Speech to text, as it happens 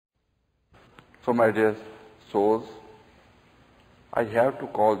So, my dear souls, I have to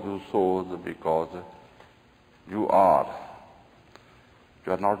call you souls because you are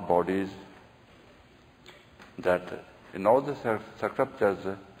not bodies. That in all the scriptures,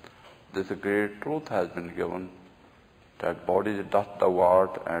 this great truth has been given that body is dust thou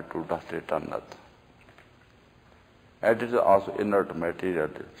art and to dust returneth. And it is also inert material.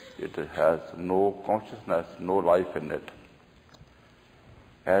 It has no consciousness, no life in it.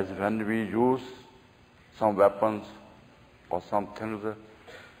 As when we use some weapons or some things,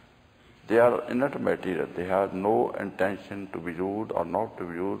 they are inert material. They have no intention to be used or not to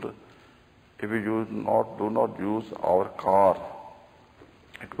be used. If we do not use our car,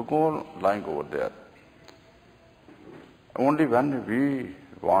 it will go lying over there. Only when we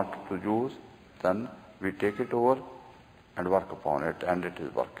want to use, then we take it over and work upon it, and it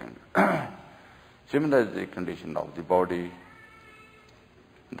is working. Similar is the condition of the body,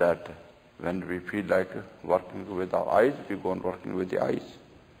 that when we feel like working with our eyes, we go on working with the eyes.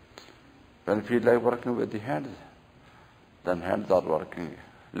 When we feel like working with the hands, then hands are working.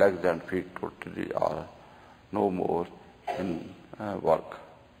 Legs and feet totally are no more in work.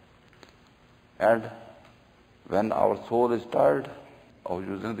 And when our soul is tired of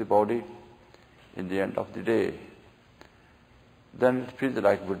using the body in the end of the day, then it feels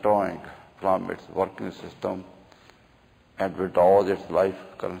like withdrawing from its working system and withdraws its life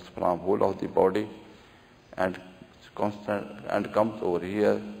currents from whole of the body and comes over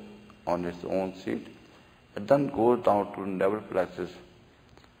here on its own seat, and then goes down to navel plexus,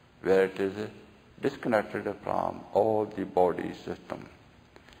 where it is disconnected from all the body system.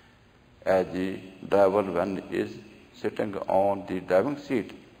 As the driver, when he is sitting on the driving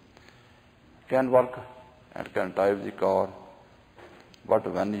seat, can work and can drive the car, but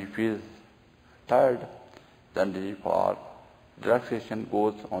when he feels tired, then he for relaxation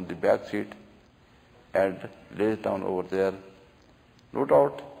goes on the back seat and lays down over there. No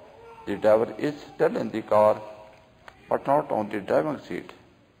doubt, the driver is still in the car, but not on the driving seat,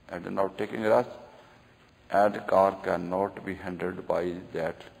 and not taking rest, and the car cannot be handled by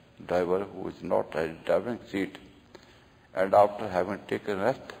that driver who is not at the driving seat. And after having taken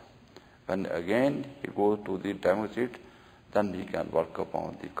rest, when again he goes to the driving seat, then he can work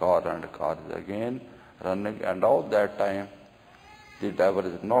upon the car, and the car is again running, and all that time the driver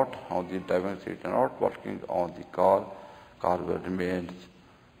is not on the driving seat, not working on the car will remain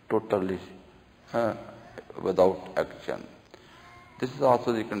totally without action. This is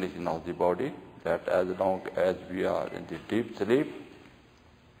also the condition of the body, that as long as we are in the deep sleep,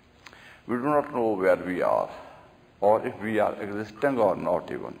 we do not know where we are, or if we are existing or not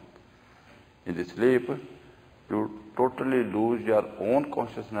even. In the sleep, you totally lose your own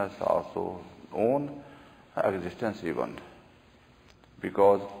consciousness also, own existence even.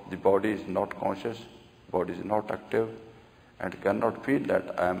 Because the body is not conscious, body is not active, and cannot feel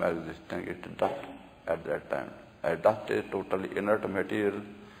that I am existing. It is dust at that time. As dust is totally inert material,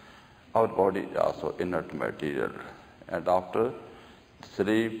 our body is also inert material. And after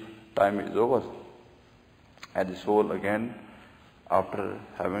sleep, time is over, and the soul again, after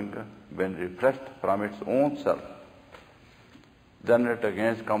having been refreshed from its own self, then it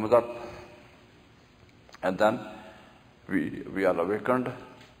again comes up, and then we are awakened,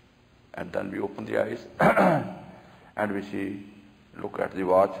 and then we open the eyes and we see, look at the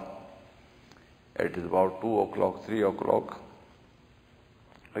watch. It is about 2 o'clock, 3 o'clock.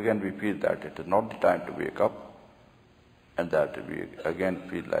 Again we feel that it is not the time to wake up, and that we again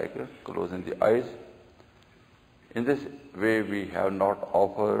feel like closing the eyes. In this way, we have not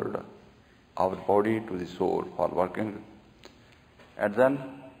offered our body to the soul for working, and then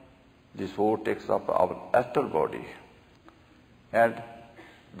the soul takes up our astral body, and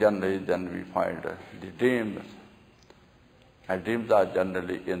generally then we find the dreams, and dreams are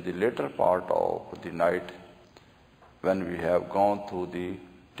generally in the later part of the night, when we have gone through the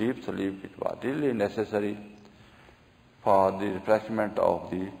deep sleep, which was really necessary for the refreshment of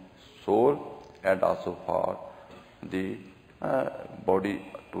the soul and also for the body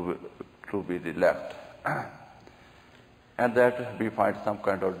to be relaxed. And that we find some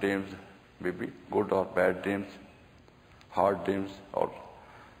kind of dreams, maybe good or bad dreams, hard dreams, or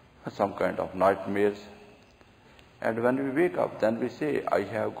some kind of nightmares. And when we wake up, then we say, I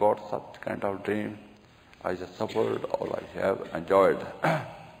have got such kind of dream, I have suffered or I have enjoyed.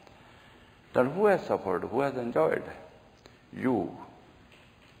 Then who has suffered? Who has enjoyed? You.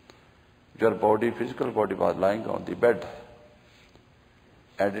 Your body, physical body, was lying on the bed,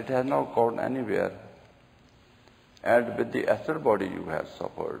 and it has not gone anywhere. And with the astral body you have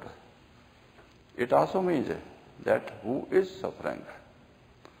suffered. It also means that who is suffering?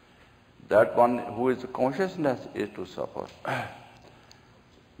 That one who is consciousness is to suffer.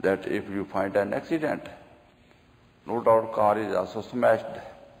 That if you find an accident, no doubt car is also smashed,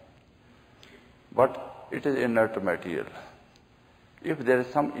 but it is inert material. If there is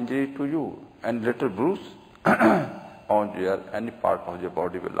some injury to you and little bruise on your any part of your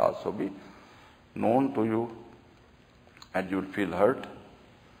body will also be known to you, and you will feel hurt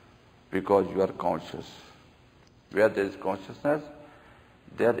because you are conscious. Where there is consciousness,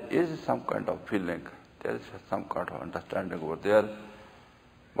 there is some kind of feeling, there is some kind of understanding over there.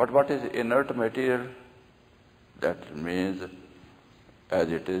 But what is inert material? That remains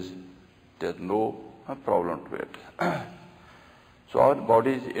as it is. There is no problem to it. So our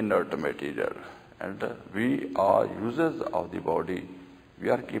body is inert material, and we are users of the body. We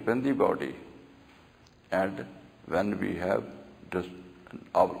are keeping the body. And when we have just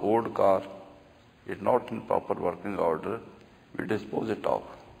our old car is not in proper working order, we dispose it off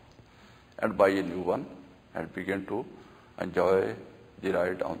and buy a new one and begin to enjoy the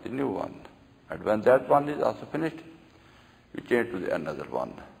ride on the new one. And when that one is also finished, we change to another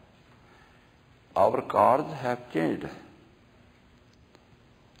one. Our cars have changed,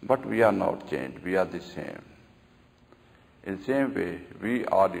 but we are not changed. We are the same. In the same way, we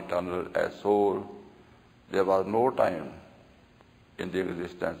are eternal as soul. There was no time in the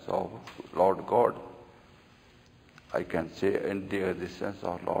existence of Lord God. I can say in the existence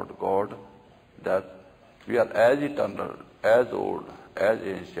of Lord God that we are as eternal, as old, as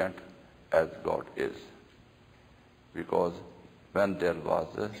ancient as God is. Because when there was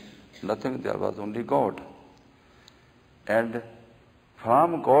nothing, there was only God. And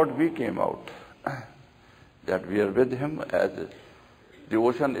from God we came out. That we are with Him as the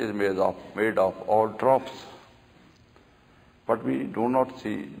ocean is made of all drops. But we do not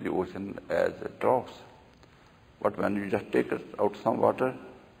see the ocean as drops. But when you just take out some water,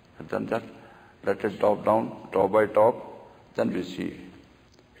 and then just let it drop down, drop by drop, then we see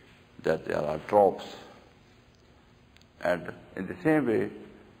that there are drops. And in the same way,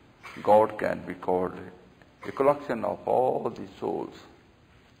 God can be called a collection of all the souls.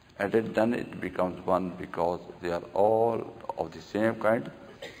 And then it becomes one because they are all of the same kind,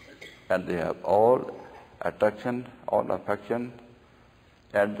 and they have all attraction, all affection,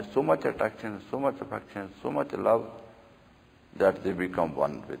 and so much attraction, so much affection, so much love that they become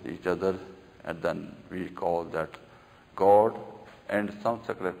one with each other. And then we call that God, and some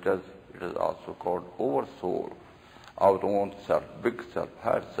scriptures it is also called our soul, our own self, big self,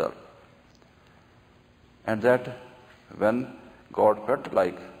 higher self. And that when God felt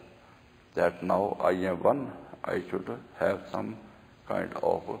like that now I am one, I should have some kind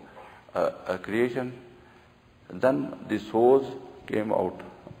of a creation, then the souls came out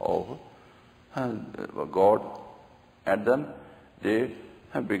of God, and then they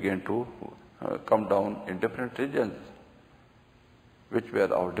began to come down in different regions, which were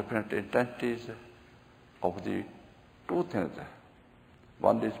of different intensities of the two things.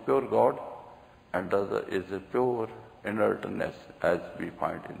 One is pure God, and the other is a pure inertness, as we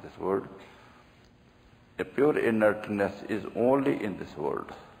find in this world. A pure inertness is only in this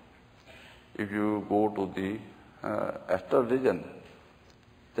world. If you go to the astral region,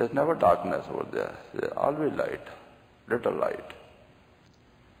 there's never darkness over there. There's always light, little light.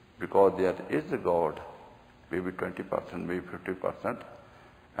 Because there is a God, maybe 20%, maybe 50%,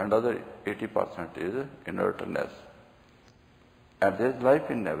 and other 80% is inertness. And there's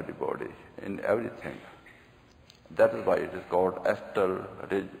life in everybody, in everything. That is why it is called astral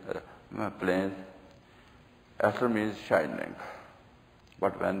planes. Astral means shining.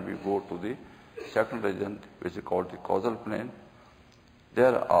 But when we go to the second region, which is called the causal plane,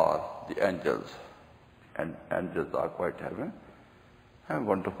 there are the angels. And angels are quite having a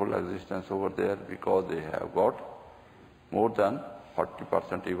wonderful existence over there because they have got more than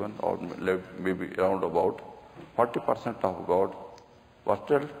 40% even, or maybe around about 40% of God, but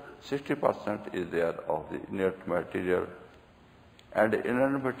still 60% is there of the inert material. And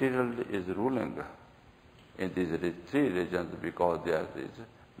inert material is ruling in these three regions because there is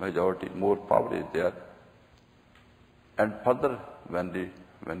majority, more power is there. And further, when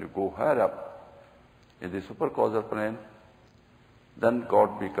you go higher up in the supercausal plane, then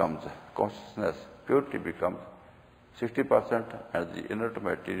God becomes consciousness, purity becomes 60%, and the inert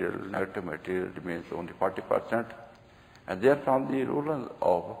material, negative material remains only 40%. And therefrom the rulers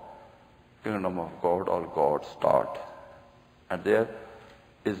of kingdom of God or God start. And there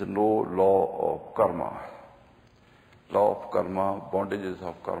is no law of karma. Law of karma, bondages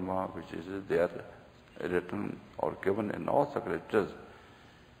of karma, which is there written or given in all scriptures.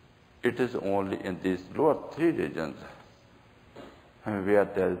 It is only in these lower three regions where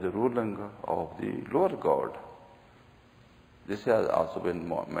there is the ruling of the lower God. This has also been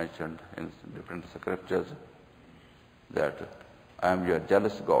mentioned in different scriptures, that I am your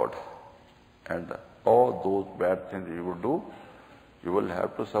jealous God, and all those bad things you will do, you will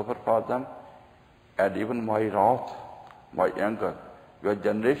have to suffer for them, and even my wrath, my anger, your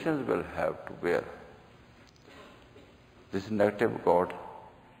generations will have to bear. This is negative God,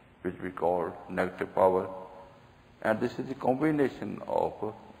 which we call negative power, and this is the combination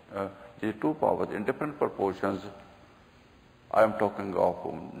of these two powers in different proportions. I am talking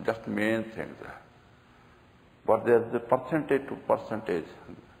of just main things, but there is a percentage to percentage,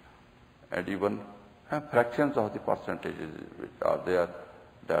 and even fractions of the percentages which are there,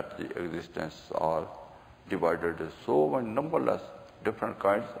 that the existence are divided so many numberless different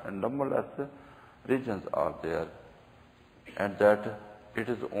kinds and numberless regions are there, and that it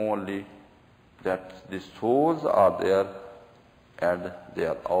is only that the souls are there and they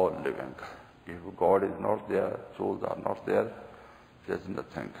are all living. If God is not there, souls are not there, there is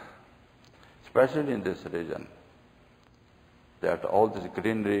nothing. Especially in this region, that all this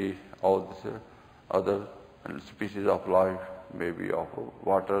greenery, all this other species of life, maybe of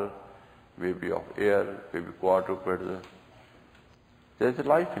water, maybe of air, maybe quadrupeds, there is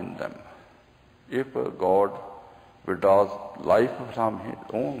life in them. If God withdraws life from His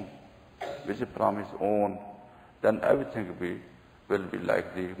own, which is from His own, then everything will be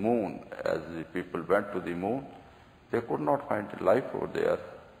like the moon. As the people went to the moon, they could not find life over there.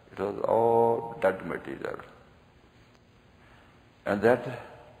 It was all dead material. And that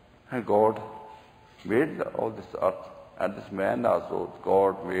God made all this earth, and this man also,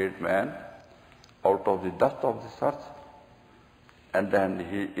 God made man out of the dust of this earth, and then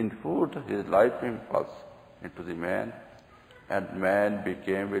He infused His life impulse into the man, and man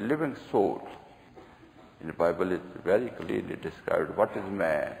became a living soul. In the Bible it is very clearly described what is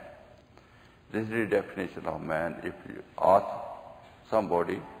man. This is the definition of man. If you ask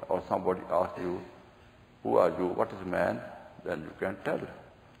somebody, or somebody asks you, who are you, what is man, then you can tell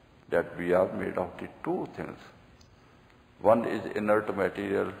that we are made of the two things. One is inert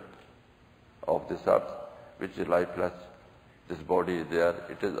material of this earth, which is lifeless. This body is there.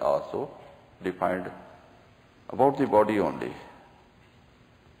 It is also defined about the body only,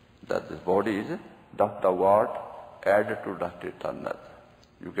 that this body is dust of what added to dust eternal.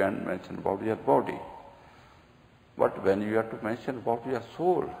 You can mention about your body, but when you have to mention about your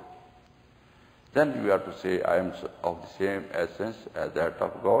soul, then you have to say, I am of the same essence as that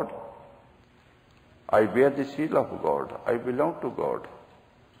of God. I bear the seal of God. I belong to God.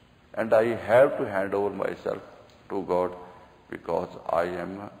 And I have to hand over myself to God, because I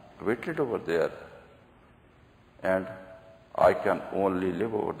am weighted over there. And I can only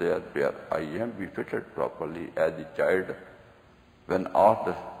live over there where I am befitted properly as a child. When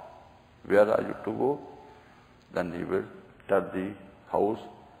asked, where are you to go? Then he will tell the house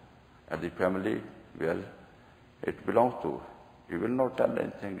and the family where it belongs to. He will not tell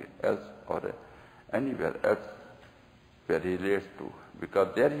anything else or anywhere else where he relates to,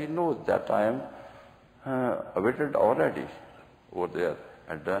 because there he knows that I am awaited already over there,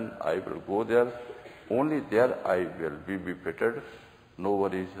 and then I will go there. Only there I will be befitted. No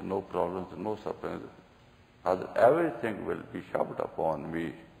worries, no problems, no suffering. Everything will be shoved upon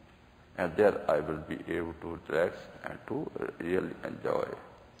me, and there I will be able to relax and to really enjoy.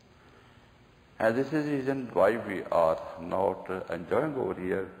 And this is the reason why we are not enjoying over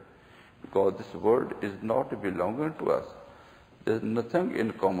here, because this world is not belonging to us. There is nothing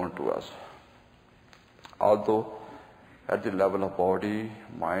in common to us. Although at the level of body,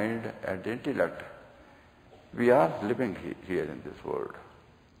 mind and intellect, we are living here in this world.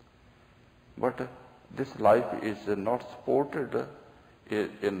 But this life is not supported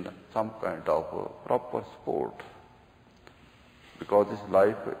in some kind of proper sport, because this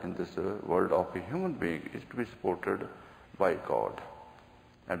life in this world of a human being is to be supported by God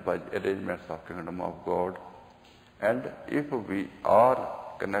and by the arrangements of kingdom of God. And if we are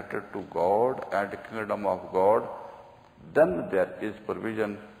connected to God and the kingdom of God, then there is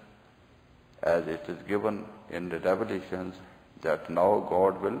provision, as it is given in the Revelations, that now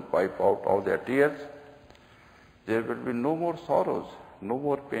God will wipe out all their tears. There will be no more sorrows, no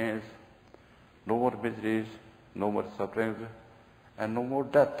more pains, no more miseries, no more sufferings, and no more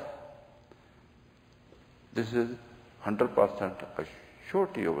death. This is 100% a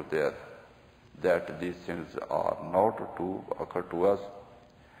surety over there that these things are not to occur to us.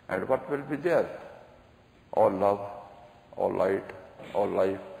 And what will be there? All love, all light, all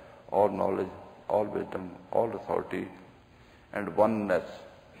life, all knowledge, all wisdom, all authority, and oneness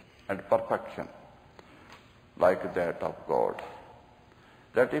and perfection like that of God.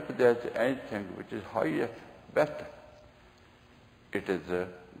 that if there is anything which is highest, best, it is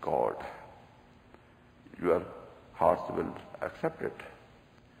God. Your hearts will accept it.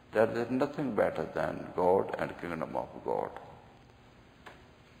 There is nothing better than God and kingdom of God.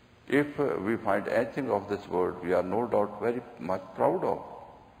 If we find anything of this world, we are no doubt very much proud of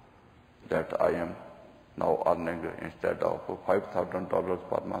that I am now earning instead of $5,000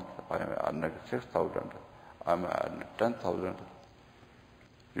 per month, I am earning 6,000, I am earning 10,000.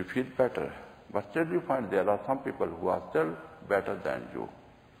 You feel better, but still you find there are some people who are still better than you,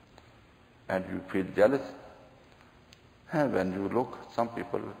 and you feel jealous. And when you look, some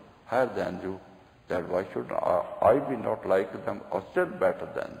people higher than you, that why should I be not like them or still better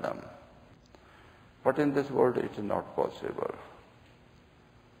than them? But in this world it is not possible.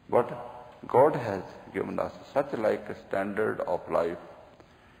 But God has given us such like a standard of life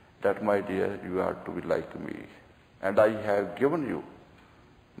that, my dear, you are to be like me. And I have given you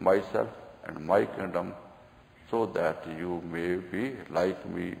myself and my kingdom so that you may be like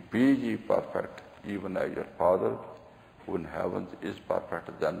me. Be ye perfect, even as your Father who in heaven is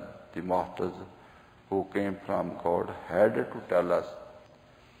perfect. Then the masters who came from God had to tell us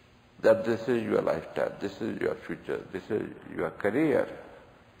that this is your lifestyle, this is your future, this is your career.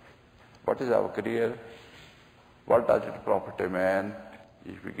 What is our career? What does it profit a man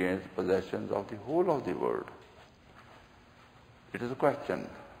if he gains possessions of the whole of the world? It is a question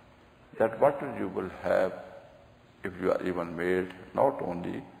that what you will have if you are even made not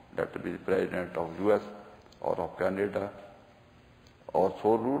only that to be the president of US or of Canada or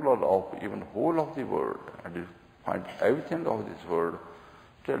sole ruler of even whole of the world, and you find everything of this world,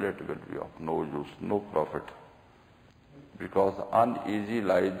 still it will be of no use, no profit. Because uneasy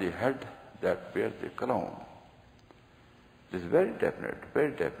lies the head that bears the crown. It is very definite,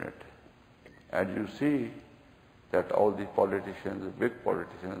 very definite. And you see that all the politicians, big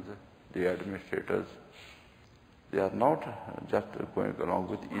politicians, the administrators, they are not just going along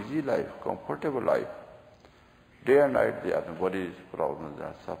with easy life, comfortable life. Day and night they are in worries, problems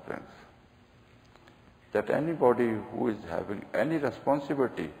and sufferings. That anybody who is having any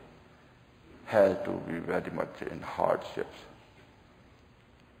responsibility has to be very much in hardships.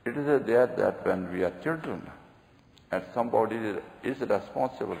 It is there that when we are children and somebody is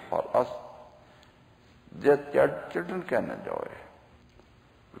responsible for us, their children can enjoy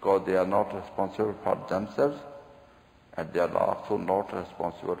because they are not responsible for themselves and they are also not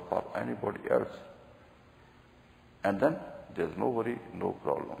responsible for anybody else. And then there is no worry, no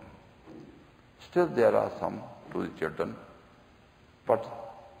problem. Still there are some to the children, but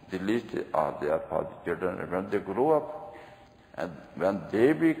the least are there for the children. And when they grow up and when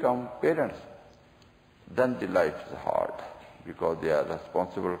they become parents, then the life is hard because they are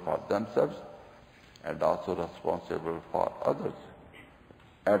responsible for themselves and also responsible for others.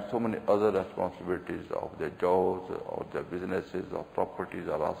 And so many other responsibilities of their jobs, of their businesses, of properties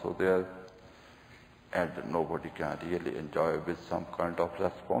are also there. And nobody can really enjoy with some kind of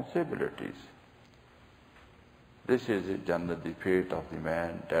responsibilities. This is generally the fate of the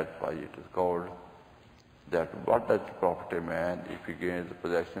man. That's why it is called that what does it profit a man if he gains the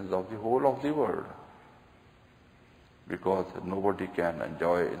possessions of the whole of the world? Because nobody can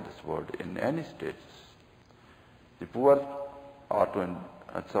enjoy in this world in any stages. The poor are to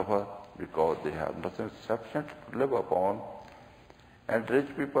suffer because they have nothing sufficient to live upon. And rich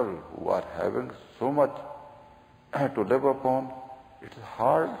people who are having so much to live upon, it is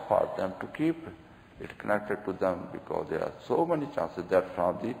hard for them to keep it connected to them because there are so many chances that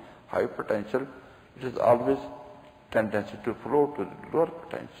from the high potential, it is always tendency to flow to the lower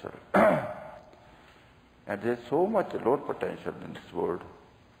potential. And there is so much lower potential in this world.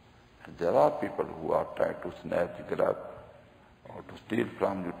 And there are people who are trying to snatch, grab, or to steal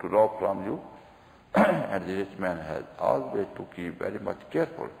from you, to rob from you. And the rich man has always to keep very much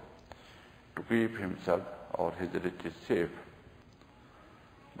careful to keep himself or his riches safe.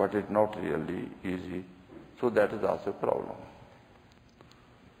 But it's not really easy, so that is also a problem.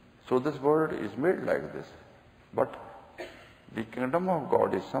 So this world is made like this. But the kingdom of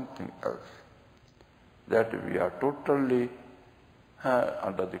God is something else. That we are totally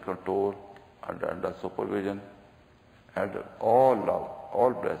under the control, under supervision, and all love,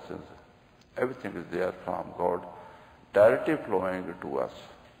 all blessings, everything is there from God, directly flowing to us.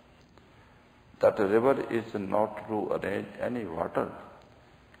 That a river is not to arrange any water,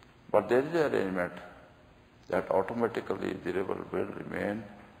 but there is an arrangement that automatically the river will remain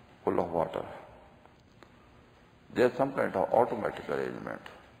full of water. There is some kind of automatic arrangement.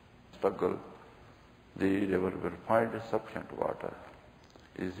 Struggle, the river will find sufficient water.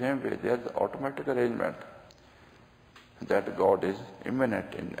 In the same way, there is automatic arrangement. that God is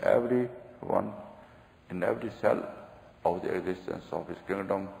immanent in every one, in every cell of the existence of His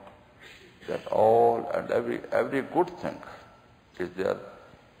kingdom, that all and every good thing is there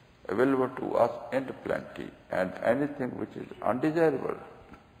available to us in plenty, and anything which is undesirable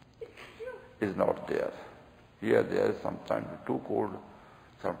is not there. Here there is sometimes too cold,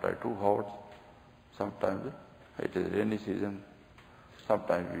 sometimes too hot, sometimes it is rainy season,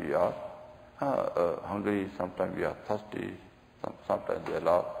 sometimes we are hungry, sometimes we are thirsty, sometimes there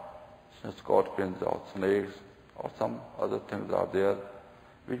are scorpions or snakes or some other things are there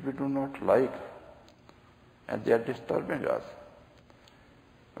which we do not like, and they are disturbing us.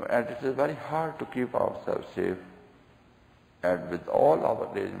 And it is very hard to keep ourselves safe, and with all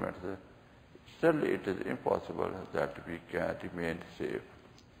our arrangements, still it is impossible that we can remain safe.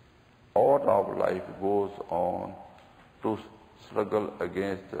 All our life goes on to struggle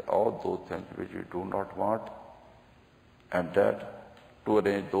against all those things which we do not want, and that to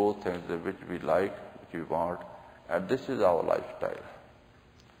arrange those things which we like, which we want, and this is our lifestyle.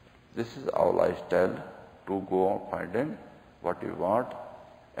 This is our lifestyle, to go on finding what we want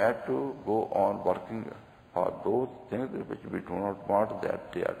and to go on working for those things which we do not want,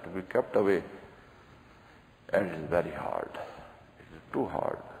 that they are to be kept away. And it is very hard. It is too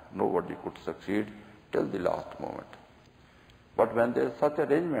hard. Nobody could succeed till the last moment. But when there is such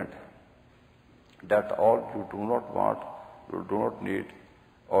arrangement that all you do not want, you do not need,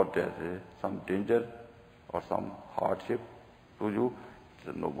 or there is some danger or some hardship to you, it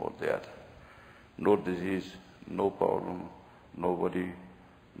is no more there. No disease, no problem, no worry,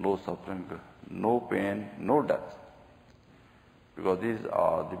 no suffering, no pain, no death. Because these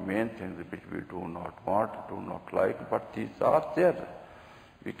are the main things which we do not want, do not like, but these are there.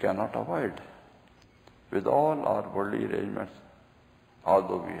 We cannot avoid. With all our worldly arrangements,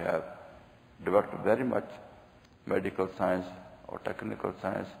 although we have developed very much medical science or technical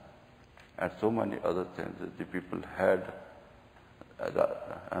science and so many other things that the people had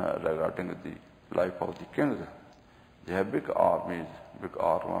regarding the life of the kings. They have big armies, big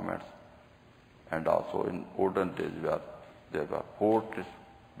armaments, and also in olden days there were forts,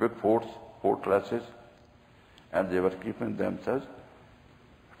 big forts, fortresses, and they were keeping themselves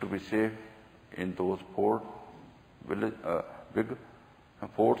to be safe in those big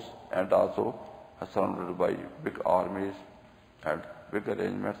forts, and also surrounded by big armies and big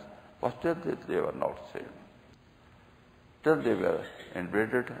arrangements, but still they were not safe. Still they were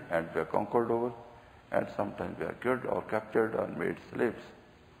invaded and were conquered over, and sometimes were killed or captured or made slaves.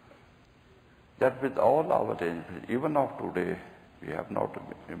 That with all our arrangements, even of today, we have not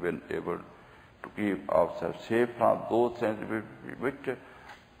been able to keep ourselves safe from those things which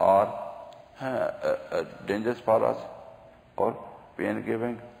are dangerous for us or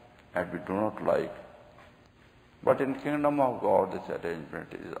pain-giving, and we do not like. But in kingdom of God, this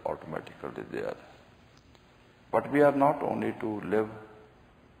arrangement is automatically there. But we are not only to live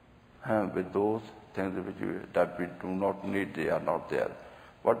with those things that we do not need, they are not there.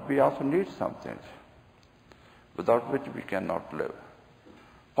 But we also need some things without which we cannot live.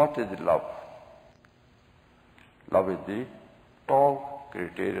 What is love? Love is the top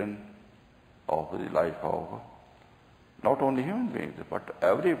criterion of the life of not only human beings, but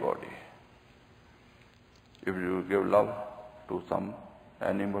everybody. If you give love to some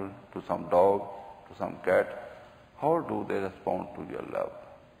animal, to some dog, to some cat, how do they respond to your love?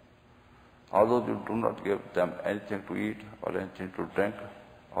 Although you do not give them anything to eat or anything to drink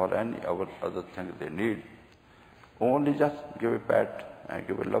or any other thing they need, only just give a pat and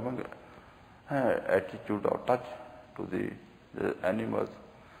give a loving attitude or touch to the animals,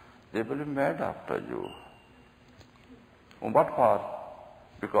 they will be mad after you. What for?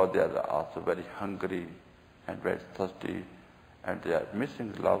 Because they are also very hungry and very thirsty, and they are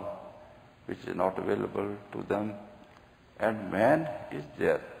missing love which is not available to them. And man is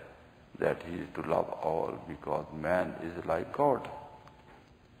there, that he is to love all, because man is like God.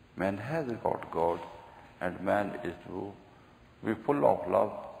 Man has got God, and man is to be full of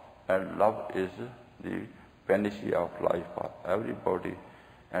love, and love is the panacea of life for everybody,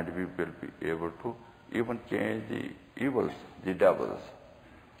 and we will be able to even change the evils, the devils.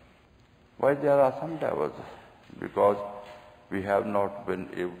 Why there are some devils? Because we have not been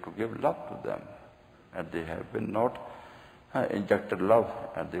able to give love to them, and they have been not injected love,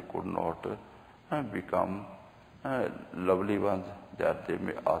 and they could not become lovely ones, that they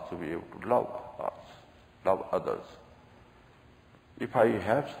may also be able to love us, love others. If I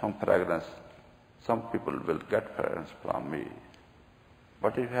have some fragrance, some people will get fragrance from me.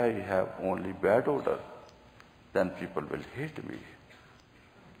 But if I have only bad odor, then people will hate me.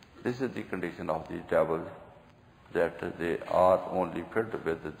 This is the condition of the devil, that they are only filled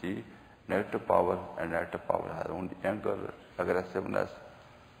with the negative power, and negative power has only anger, aggressiveness,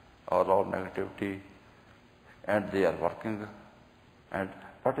 or all negativity, and they are working. And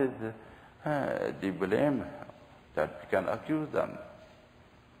what is the blame that we can accuse them?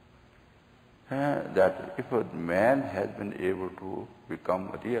 That if a man has been able to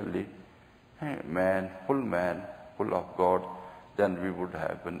become really man, full of God, then we would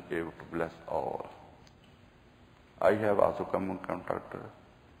have been able to bless all. I have also come in contact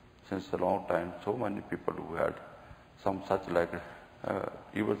since a long time so many people who had some such like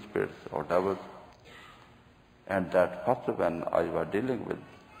evil spirits or devils, and that first when I was dealing with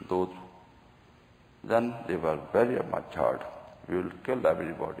those, then they were very much hard. We will kill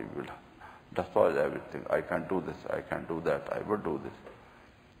everybody, we will destroy everything. I can do this, I can do that, I will do this.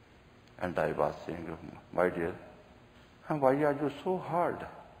 And I was saying, my dear, why are you so hard?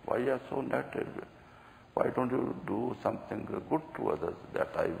 Why are you so negative? Why don't you do something good to others, that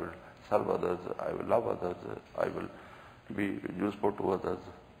I will serve others, I will love others, I will be useful to others?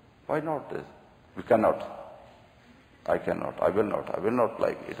 Why not this? We cannot. I cannot. I will not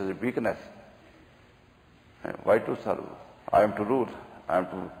like it. It is a weakness. Why to serve? I am to rule. I am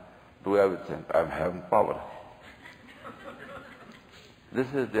to do everything. I am having power. This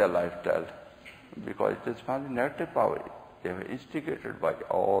is their lifestyle, because it is only negative power. They were instigated by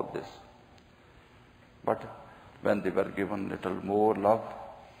all this. But when they were given little more love,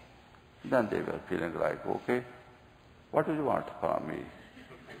 then they were feeling like, okay, what do you want from me?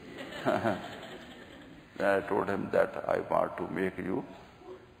 Then I told him that I want to make you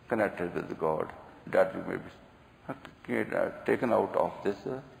connected with God, that you may be taken out of this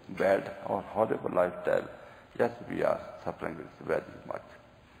bad or horrible lifestyle. Yes, we are suffering very much.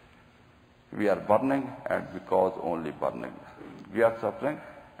 We are burning, and because only burning. We are suffering,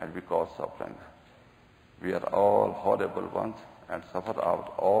 and because suffering. We are all horrible ones and suffer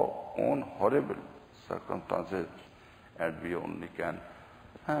our own horrible circumstances, and we only can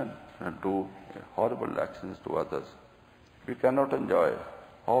do horrible actions to others. We cannot enjoy.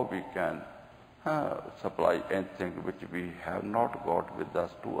 How we can supply anything which we have not got with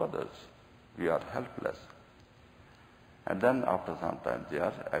us to others? We are helpless. And then after some time they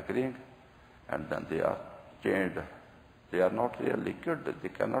are agreeing, and then they are chained. They are not really killed. They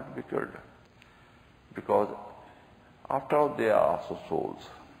cannot be killed. Because after all, they are also souls.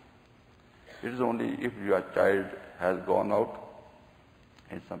 It is only if your child has gone out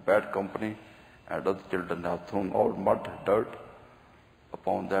in some bad company and other children have thrown all mud, dirt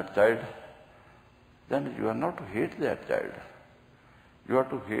upon that child, then you are not to hate that child. You are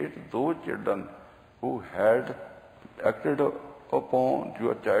to hate those children who had acted upon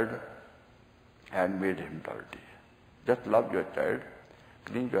your child and made him dirty. Just love your child,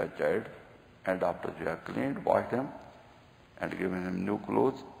 clean your child, and after you have cleaned, washed him, and given him new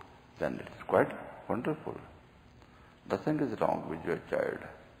clothes, then it is quite wonderful. Nothing is wrong with your child.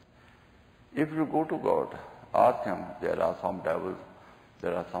 If you go to God, ask him, there are some devils,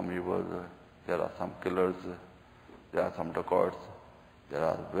 there are some evils, there are some killers, there are some dacoits, there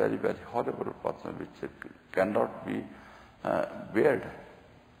are very, very horrible persons which cannot be bared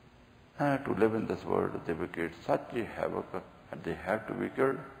to live in this world. They will create such a havoc, and they have to be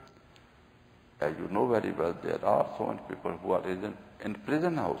killed. As you know very well, there are so many people who are in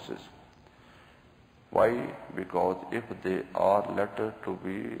prison houses. Why? Because if they are let to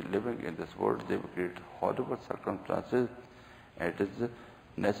be living in this world, they will create horrible circumstances, and it is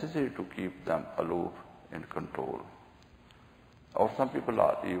necessary to keep them aloof in control. Or some people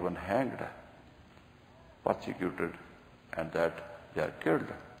are even hanged, persecuted, and that they are killed,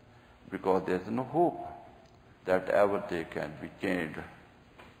 because there is no hope that ever they can be changed,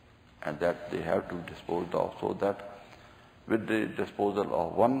 and that they have to dispose of, so that with the disposal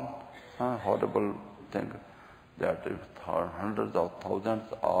of one horrible thing, that if hundreds of thousands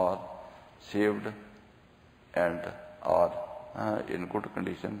are saved and are in good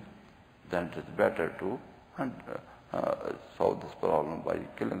condition, then it is better to solve this problem by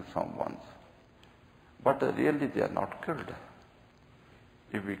killing someone. But really they are not killed.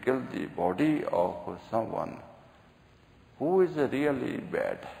 If we kill the body of someone who is really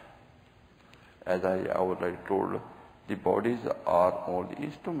bad, as I already told, the bodies are only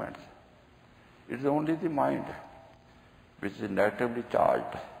instruments. It is only the mind which is negatively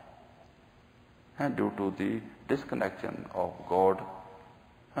charged, and due to the disconnection of God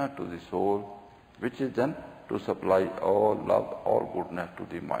to the soul, which is then to supply all love, all goodness to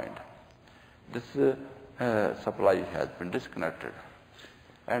the mind. This supply has been disconnected,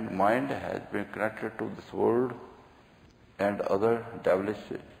 and mind has been connected to this world and other devilish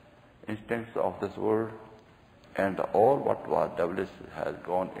instincts of this world, And all what was devilish has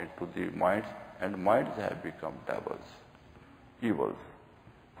gone into the minds, and minds have become devils, evils,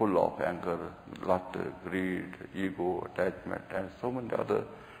 full of anger, lust, greed, ego, attachment, and so many other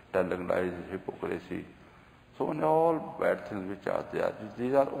telling lies, hypocrisy. So many all bad things which are there,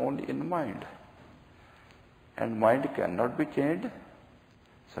 these are only in mind. And mind cannot be changed?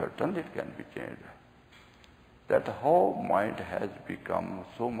 Certainly it can be changed. That how mind has become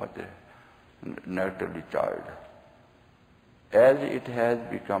so much negatively charged. As it has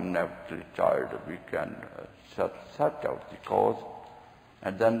become negatively charged, we can search out the cause,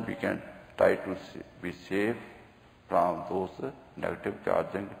 and then we can try to be safe from those negative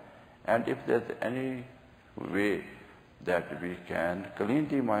charging. And if there's any way that we can clean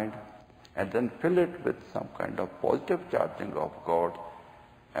the mind and then fill it with some kind of positive charging of God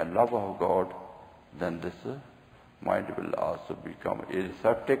and love of God, then this mind will also become a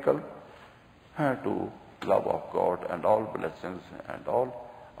receptacle to love of God and all blessings and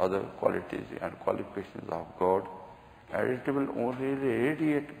all other qualities and qualifications of God, and it will only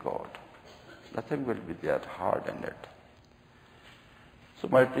radiate God. Nothing will be there hard in it. So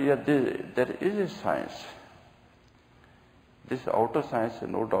my dear, there is a science. This outer science,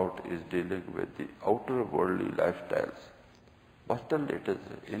 no doubt, is dealing with the outer worldly lifestyles, but still it is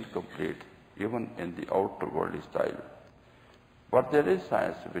incomplete even in the outer worldly style. But there is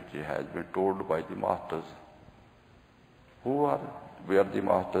science which has been told by the masters. Were the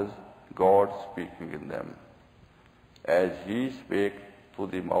masters? God speaking in them. As He spake through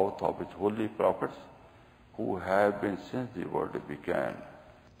the mouth of His holy prophets, who have been since the world began.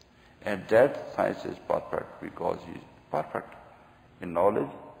 And that science is perfect because He is perfect in knowledge,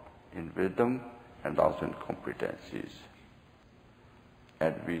 in wisdom, and also in competencies.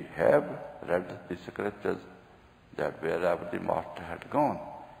 And we have read the scriptures that wherever the master had gone,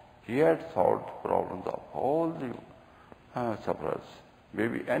 he had solved problems of all the sufferers,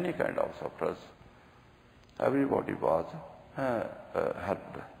 maybe any kind of sufferers. Everybody was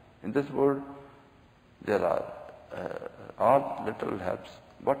helped. In this world, there are all little helps,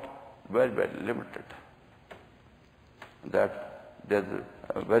 but very, very limited. That there's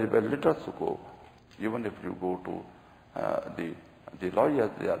very, very little scope. Even if you go to the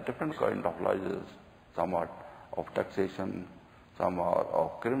lawyers, there are different kind of lawyers. Some are of taxation, some are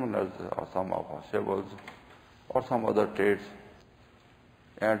of criminals, or some are of civils, or some other trades.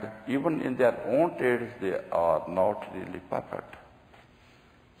 And even in their own trades, they are not really perfect.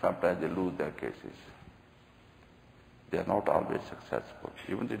 Sometimes they lose their cases. They are not always successful.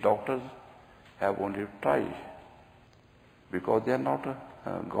 Even the doctors have only tried, because they are not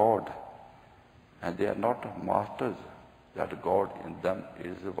God, and they are not masters, that God in them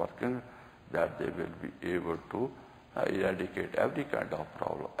is working, that they will be able to eradicate every kind of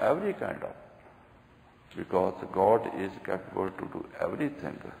problem, every kind of, because God is capable to do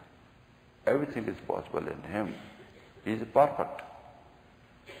everything. Everything is possible in Him. He is perfect.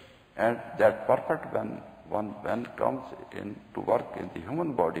 And that perfect when comes in to work in the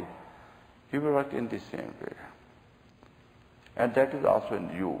human body, He will work in the same way. And that is also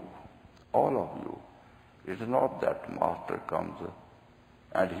in you, all of you. It is not that master comes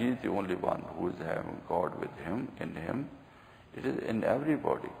and he is the only one who is having God with him, in him. It is in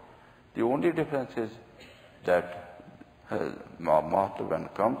everybody. The only difference is that master when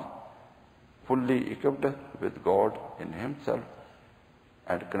comes fully equipped with God in himself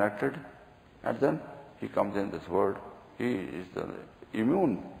and connected, and then he comes in this world, he is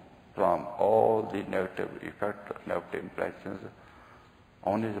immune from all the negative effects, negative impressions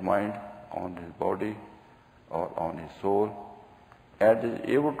on his mind, on his body, or on his soul, and is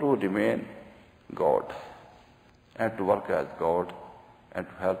able to remain God and to work as God and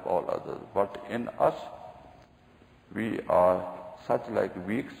to help all others. But in us, we are such like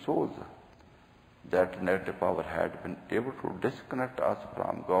weak souls that negative power had been able to disconnect us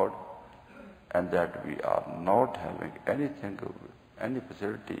from God, and that we are not having anything, any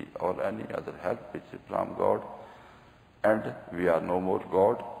facility or any other help which is from God, and we are no more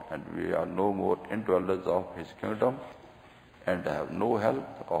God, and we are no more indwellers of His kingdom, and have no help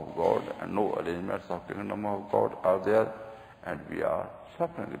of God, and no arrangements of kingdom of God are there, and we are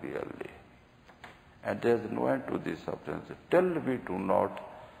suffering really. And there is no end to this suffering till we do not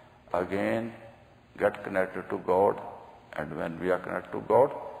again get connected to God, and when we are connected to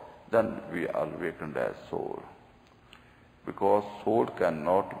God, then we are awakened as soul. Because soul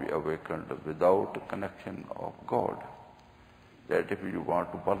cannot be awakened without connection of God. That if you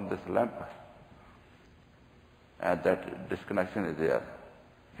want to burn this lamp, and that disconnection is there,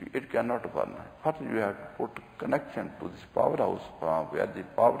 it cannot burn. First you have to put connection to this powerhouse from where the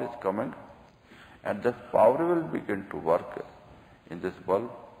power is coming, And this power will begin to work in this bulb,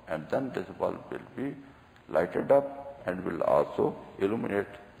 and then this bulb will be lighted up and will also illuminate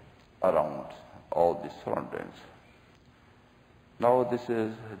around all the surroundings. Now this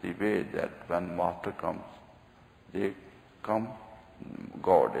is the way that when Master comes, they come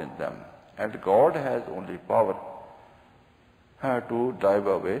God in them. And God has only power to drive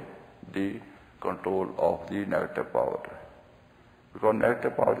away the control of the negative power. Because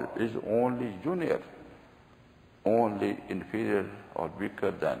negative power is only junior, only inferior or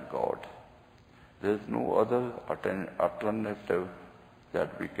weaker than God. There is no other alternative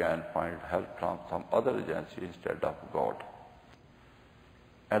that we can find help from some other agency instead of God.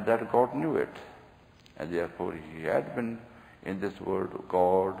 And that God knew it. And therefore he had been in this world,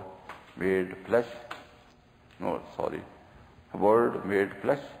 God made flesh, Word made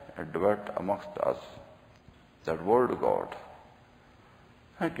flesh and dwelt amongst us. That Word God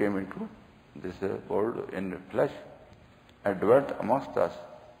came into this world in flesh and dwelt amongst us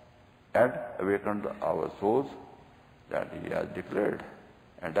and awakened our souls, that he has declared.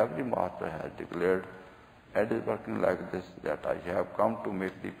 And every master has declared and is working like this, that I have come to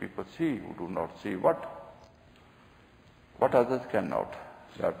make the people see who do not see what others cannot.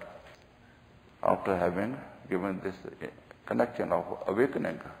 That after having given this connection of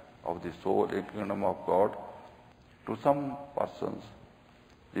awakening of the soul in the kingdom of God to some persons,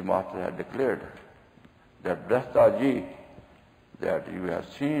 the Master had declared that blessed are ye, that you have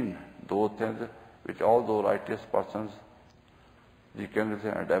seen those things which all those righteous persons, the kings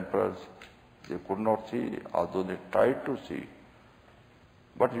and emperors, they could not see, although they tried to see.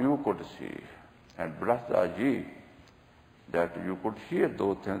 But you could see. And blessed are ye, that you could hear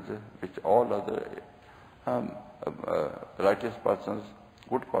those things which all other righteous persons,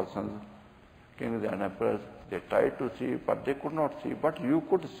 good persons, kings and emperors, they tried to see, but they could not see, but you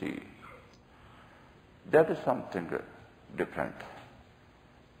could see. That is something different.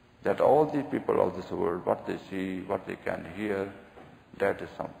 That all the people of this world, what they see, what they can hear, that is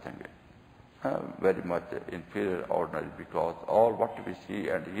something very much inferior, ordinary, because all what we see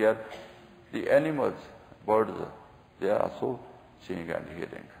and hear, the animals, birds, they are also seeing and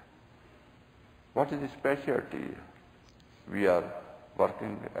hearing. What is the specialty? We are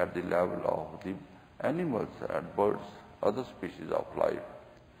working at the level of the animals and birds, other species of life.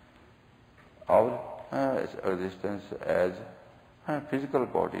 Our existence as a physical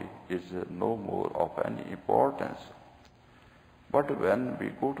body is no more of any importance. But when we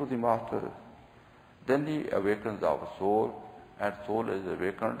go to the Master, then he awakens our soul, and soul is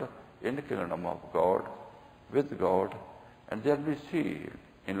awakened in the kingdom of God, with God, and then we see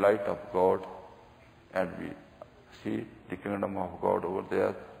in light of God, and we see the kingdom of God over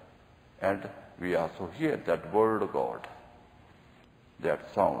there, and we also hear that word of God,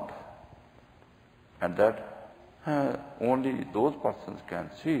 that sound, and that only those persons can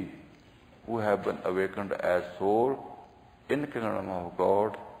see who have been awakened as soul in the kingdom of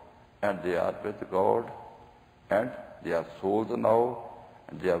God, and they are with God, and they are souls now,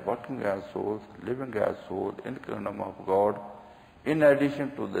 and they are working as souls, living as souls in the kingdom of God, in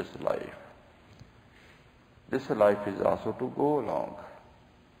addition to this life. This life is also to go along.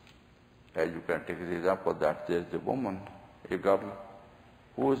 As you can take the example that there is a woman, a girl,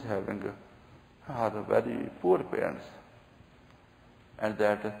 who is having her very poor parents, and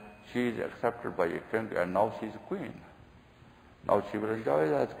that she is accepted by a king, and now she is a queen. Now she will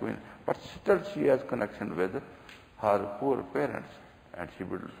enjoy as queen, but still she has connection with her poor parents, and she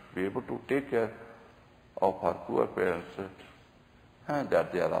will be able to take care of her poor parents, and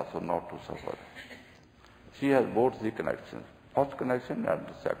that they are also not to suffer. She has both the connections, first connection and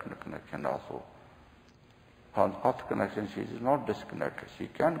the second connection also. From first connection she is not disconnected. She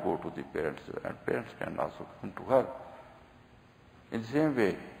can go to the parents, and parents can also come to her. In the same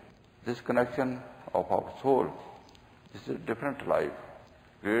way, this connection of our soul, this is a different life,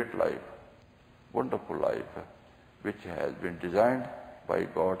 great life, wonderful life, which has been designed by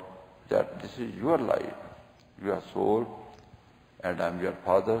God, that this is your life, your soul, and I am your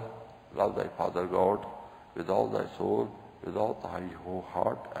Father. Love thy Father God with all thy soul, with all thy whole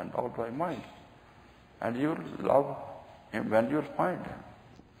heart and all thy mind. And you will love him when you will find him.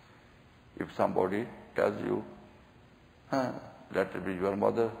 If somebody tells you, let it be your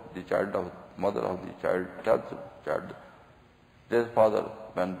mother, mother of the child tells the child, there is father.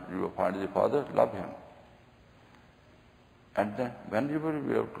 When you find the father, love him. And then when you will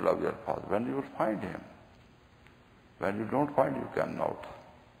be able to love your father, when you will find him. When you don't find, you cannot.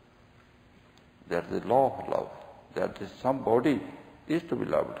 That is the law of love. That is somebody is to be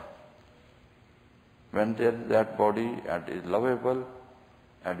loved. When there is that body and is lovable,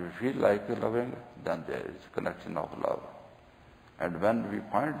 and we feel like loving, then there is connection of love. And when we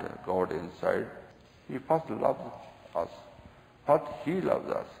find God inside, He first loves us. First He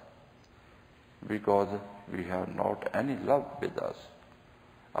loves us, because we have not any love with us.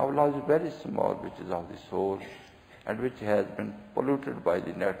 Our love is very small, which is of the soul, and which has been polluted by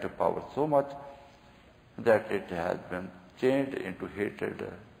the negative power so much that it has been changed into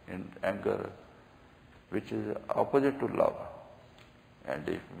hatred and anger, which is opposite to love. And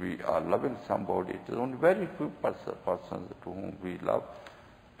if we are loving somebody, it is only very few persons to whom we love,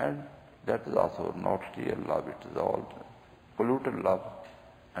 and that is also not real love. It is all polluted love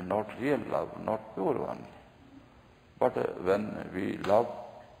and not real love, not pure one. But when we love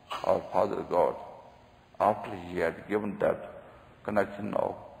our Father God, after He had given that connection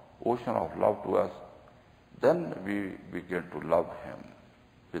of ocean of love to us, then we begin to love Him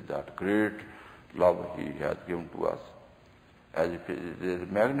with that great love He has given to us. As if there is a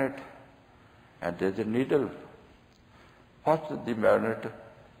magnet and there is a needle. First the magnet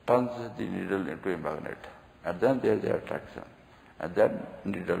turns the needle into a magnet, and then there is attraction. And then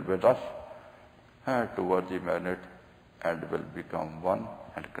needle will rush towards the magnet and will become one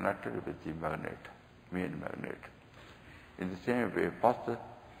and connected with the magnet, main magnet. In the same way, first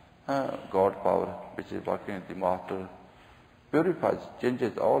God power, which is working in the master, purifies,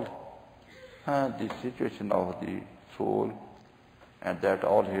 changes all the situation of the soul, and that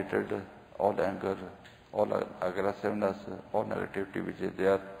all hatred, all anger, all aggressiveness, all negativity which is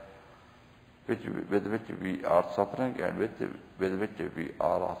there, with which we are suffering and with which we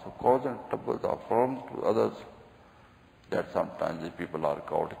are also causing troubles or problems to others, that sometimes the people are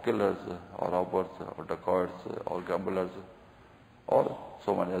called killers or robbers or dacoits or gamblers or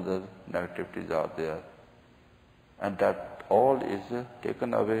so many other negativities are there. And that all is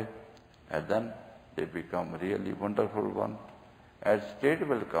taken away, and then they become really wonderful one. As state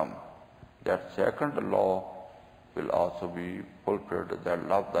will come, that second law will also be fulfilled, that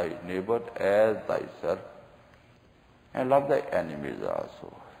love thy neighbor as thyself, and love thy enemies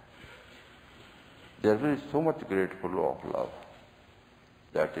also. There will be so much grateful of love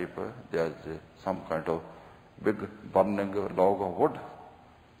that if there is some kind of big burning log of wood,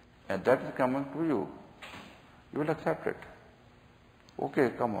 and that is coming to you, you will accept it. Okay,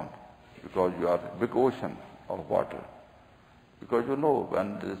 come on, because you are a big ocean of water. Because you know,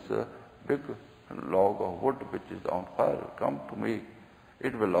 when this big log of wood which is on fire come to me,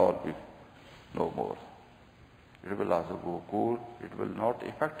 it will all be no more. It will also go cool. It will not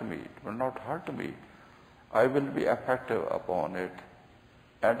affect me. It will not hurt me. I will be effective upon it,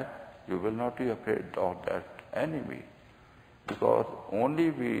 and you will not be afraid of that enemy. Because only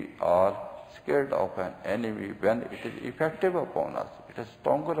we are scared of an enemy when it is effective upon us. It is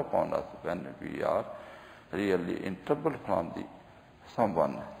stronger upon us when we are really in trouble from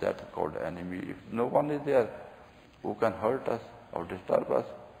someone that is called enemy. If no one is there who can hurt us or disturb us,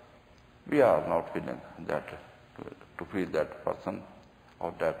 we are not feeling that, to feel that person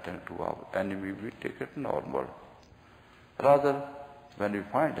or that thing to our enemy, we take it normal. Rather, when we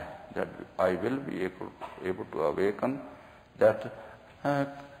find that I will be able to awaken that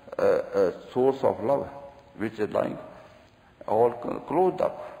source of love which is lying all closed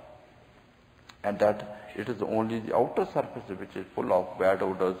up, and that it is only the outer surface which is full of bad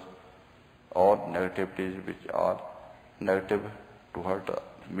odors or negativities which are negative to hurt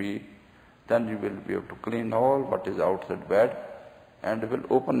me, then you will be able to clean all what is outside bad and will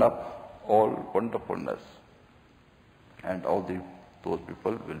open up all wonderfulness. And all those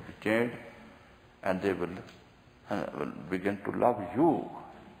people will be changed, and they will begin to love you.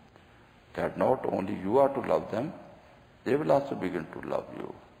 That not only you are to love them, they will also begin to love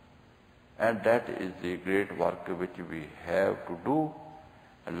you. And that is the great work which we have to do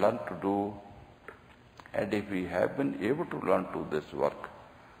and learn to do. And if we have been able to learn to this work,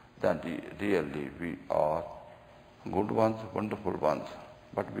 then really we are good ones, wonderful ones,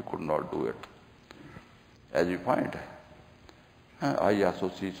 but we could not do it. As you find, I also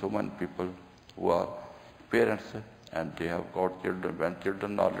see so many people who are parents and they have got children. When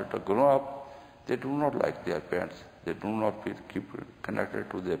children are little grown up, they do not like their parents. They do not keep connected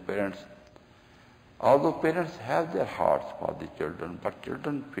to their parents. Although parents have their hearts for the children, but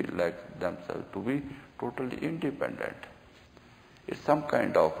children feel like themselves to be totally independent. It's some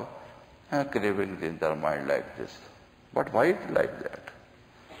kind of cravings in their mind like this. But why it like that?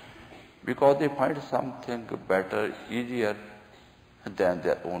 Because they find something better, easier than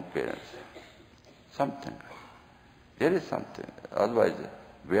their own parents. Something. There is something. Otherwise,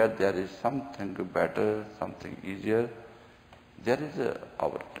 where there is something better, something easier, there is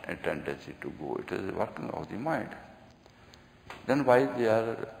our tendency to go. It is working of the mind. Then why they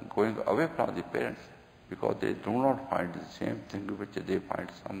are going away from the parents? Because they do not find the same thing which they find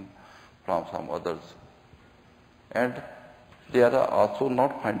from some others. And they are also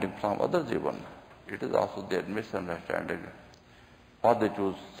not finding from others even. It is also their misunderstanding. Or they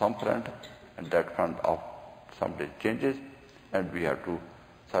choose some friend, and that friend of someday changes, and we have to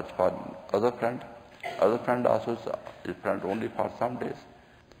search for other friend. Other friend also is friend only for some days.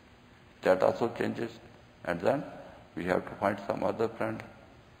 That also changes, and then we have to find some other friend.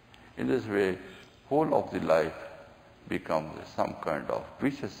 In this way, whole of the life becomes some kind of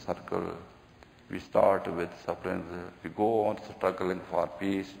vicious circle. We start with sufferings, we go on struggling for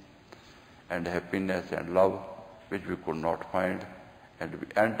peace and happiness and love, which we could not find, and we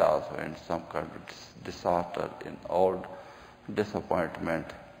end also in some kind of disaster, in all disappointment,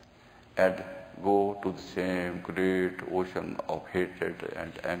 and go to the same great ocean of hatred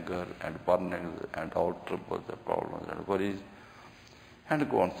and anger and burnings and all troubles and problems and worries, and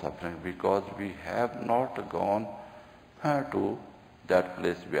go on suffering because we have not gone to that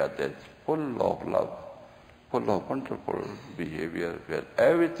place where there is full of love, full of wonderful behavior, where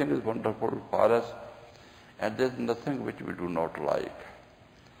everything is wonderful for us, and there is nothing which we do not like.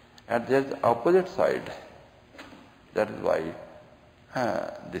 And there is the opposite side. That is why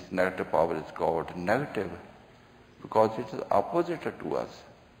this negative power is called negative, because it is opposite to us.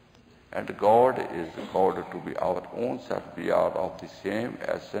 And God is called to be our own self. We are of the same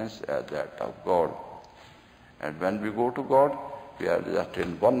essence as that of God. And when we go to God, we are just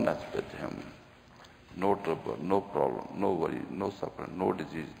in oneness with Him. No trouble, no problem, no worry, no suffering, no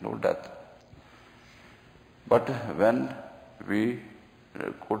disease, no death. But when we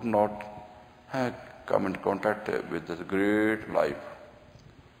could not come in contact with this great life,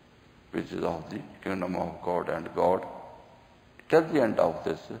 which is of the kingdom of God and God, till the end of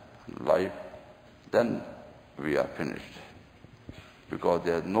this life, then we are finished. Because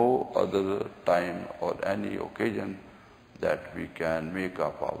there is no other time or any occasion that we can make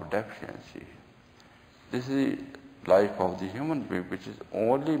up our deficiency. This is the life of the human being, which is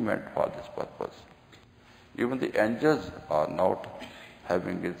only meant for this purpose. Even the angels are not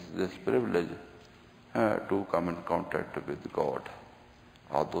having this privilege to come in contact with God,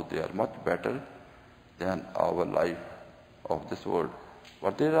 although they are much better than our life of this world.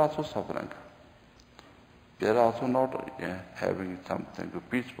 But they are also suffering. They are also not having something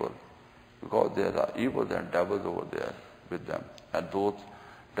peaceful, because there are evils and devils over there with them. And those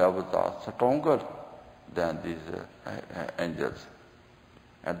devils are stronger than these angels.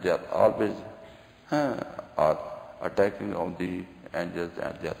 And they are always are attacking on the angels,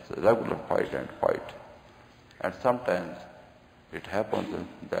 and there's regular fight and fight. And sometimes it happens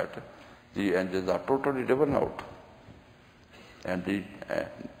that the angels are totally driven out, and the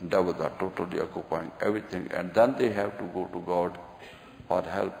devils are totally occupying everything, and then they have to go to God for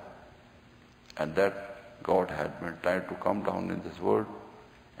help. And that God had been trying to come down in this world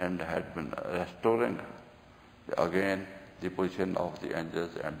and had been restoring again the position of the angels,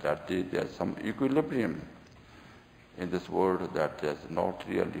 and that there is some equilibrium in this world, that there is not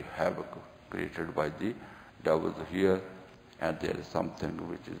really havoc created by the devils here, and there is something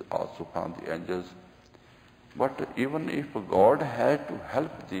which is also from the angels. But even if God had to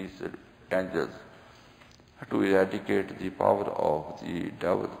help these angels to eradicate the power of the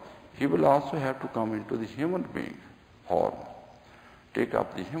devil, He will also have to come into the human being form, take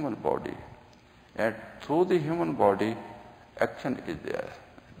up the human body. And through the human body, action is there.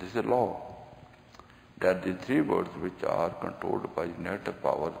 This is a law, that the three worlds which are controlled by negative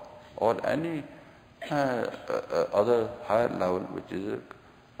power or any other higher level which is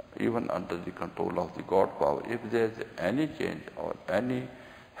even under the control of the God power, if there is any change or any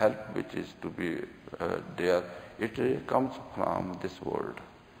help which is to be there, it comes from this world.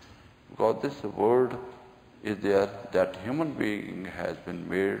 Because this world is there, that human being has been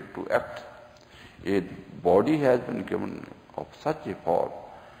made to act. A body has been given of such a form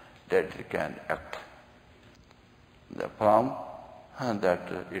that it can act. From that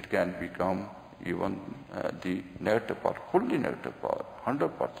it can become even the negative power, fully negative power,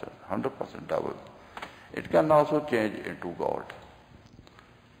 100% devil. It can also change into God.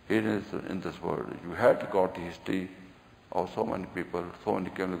 It is in this world. You had got the history of so many people, so many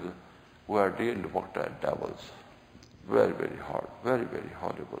kings who had really worked as devils. Very, very hard, very, very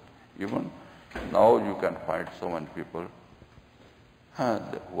horrible. Even now you can find so many people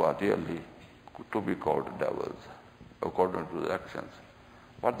who are really to be called devils according to the actions.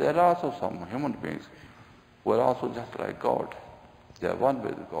 But there are also some human beings who are also just like God. They are one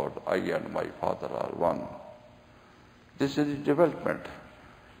with God. I and my Father are one. This is the development.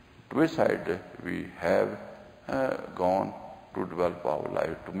 To which side we have gone to develop our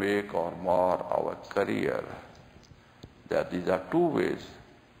life, to make or mar our career. That these are two ways,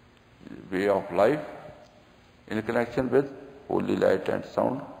 way of life in connection with holy light and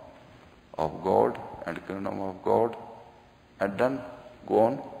sound of God and kingdom of God, and then go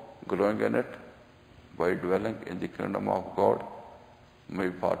on growing in it by dwelling in the kingdom of God,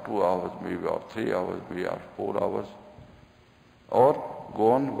 maybe for 2 hours, maybe for 3 hours, maybe for 4 hours, or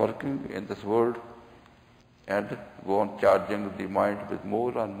go on working in this world and go on charging the mind with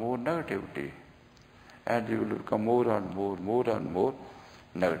more and more negativity, and you will become more and more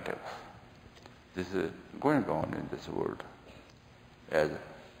negative. This is going on in this world, as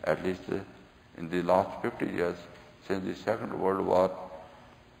at least in the last 50 years since the Second World War.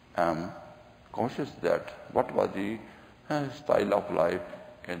 I am conscious that what was the style of life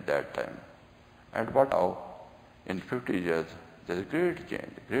in that time, and what now in 50 years there is great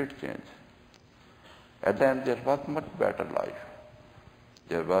change. At the end there was much better life.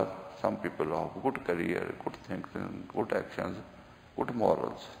 There were some people of good career, good thinking, good actions, good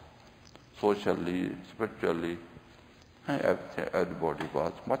morals. Socially, spiritually, everybody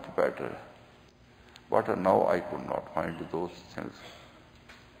was much better. But now I could not find those things.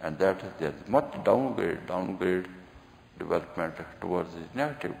 And that there is much downgrade development towards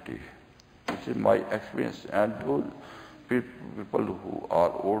negativity. This is my experience. And those people who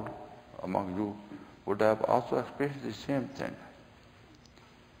are old among you would have also experienced the same thing.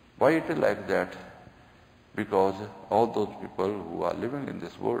 Why it is like that? Because all those people who are living in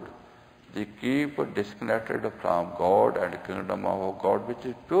this world, they keep disconnected from God and the kingdom of God, which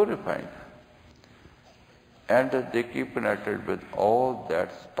is purifying. And they keep connected with all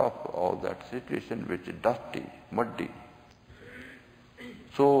that stuff, all that situation which is dusty, muddy.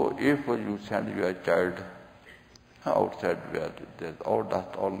 So if you send your child outside where there's all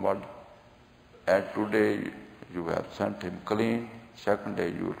dust, all mud, and today you have sent him clean, second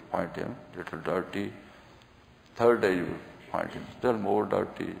day you will find him little dirty, third day you will find him still more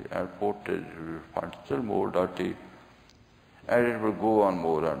dirty, and fourth day you will find still more dirty, and it will go on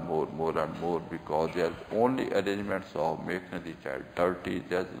more and more, because there are only arrangements of making the child dirty.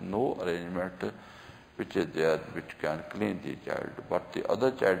 There is no arrangement which is there which can clean the child. But the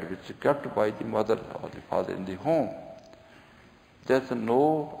other child which is kept by the mother or the father in the home, there is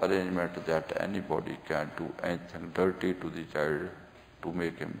no arrangement that anybody can do anything dirty to the child to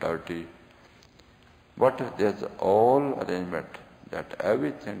make him dirty. But there is all arrangement that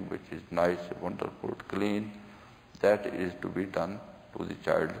everything which is nice, wonderful, clean, that is to be done to the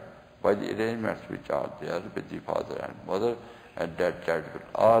child by the arrangements which are there with the father and mother, and that child will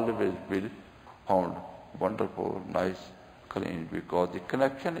always be found wonderful, nice, clean, because the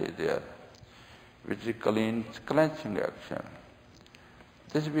connection is there, which is cleansing action.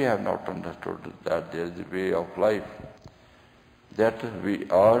 This we have not understood, that there is a way of life, that we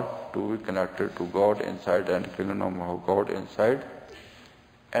are to be connected to God inside and kingdom of God inside,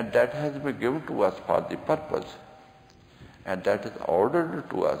 and that has been given to us for the purpose. And that is ordered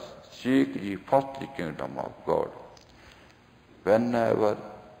to us, seek ye first the kingdom of God. Whenever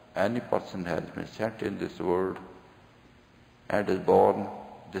any person has been sent in this world and is born,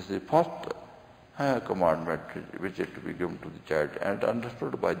 this is the first commandment which is to be given to the child, and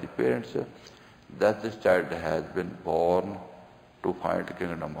understood by the parents that this child has been born to find the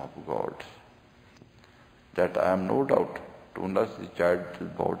kingdom of God. That I am no doubt to nurse the child's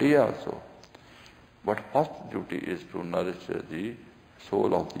body also. But first duty is to nourish the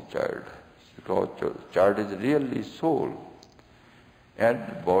soul of the child, because child is really soul,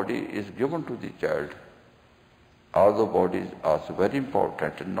 and body is given to the child. Although body is also very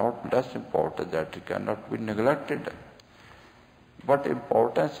important and not less important, that it cannot be neglected. But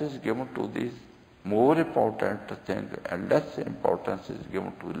importance is given to these more important thing, and less importance is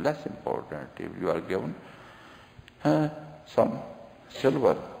given to less important. If you are given some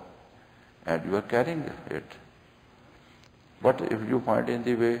silver, and you are carrying it. But if you find in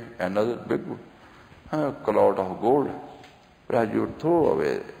the way another big cloud of gold, perhaps you throw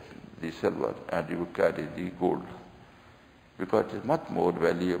away the silver and you carry the gold, because it is much more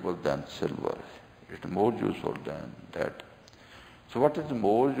valuable than silver. It is more useful than that. So what is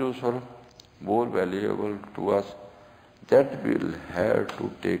more useful, more valuable to us, that we will have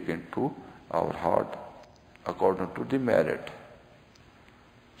to take into our heart according to the merit.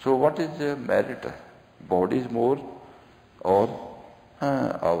 So what is the merit? Body is more, or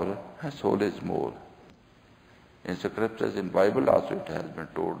our soul is more? In scriptures, in Bible also it has been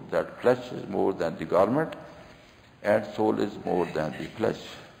told that flesh is more than the garment, and soul is more than the flesh.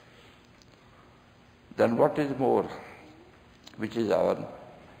 Then what is more? Which is our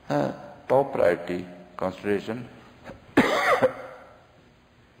top priority consideration?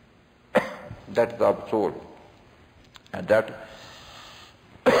 That is our soul. And that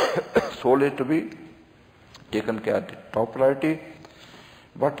soul is to be taken care of top priority,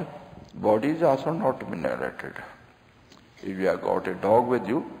 but body is also not to be neglected. If you have got a dog with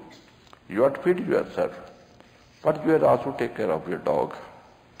you, you have to feed yourself, but you have also take care of your dog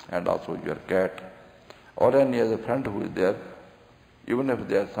and also your cat or any other friend who is there. Even if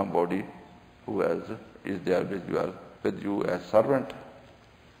there is somebody who is there with you as servant,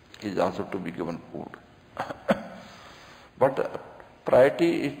 is also to be given food. But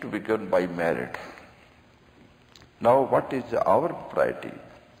priority is to be given by merit. Now what is our priority?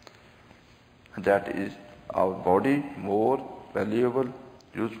 That is our body more valuable,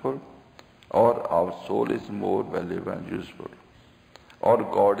 useful, or our soul is more valuable and useful, or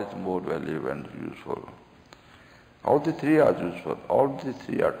God is more valuable and useful. All the three are useful. All the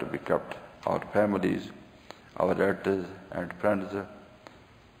three are to be kept. Our families, our relatives and friends,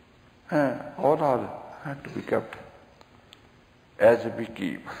 all are to be kept as we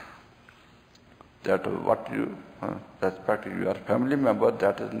keep. That what you respect your family member,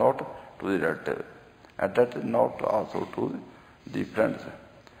 that is not to the relative, and that is not also to the friends.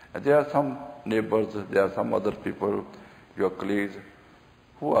 And there are some neighbors, there are some other people, your colleagues,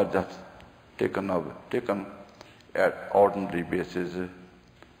 who are just taken at ordinary basis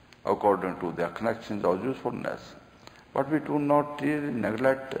according to their connections or usefulness. But we do not really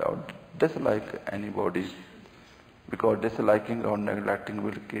neglect or dislike anybody, because disliking or neglecting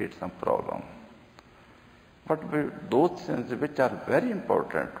will create some problem. But those things which are very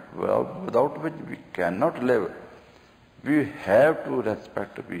important, without which we cannot live, we have to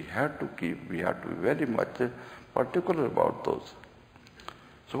respect, we have to keep, we have to be very much particular about those.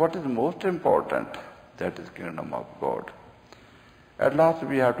 So what is most important? That is kingdom of God. At last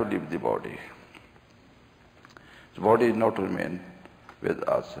we have to leave the body. The body is not to remain with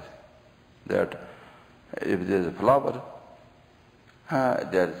us. That if there is a flower,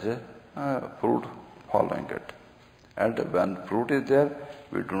 there is a fruit following it. And when fruit is there,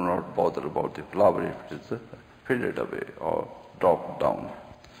 we do not bother about the flower if it is faded away or dropped down.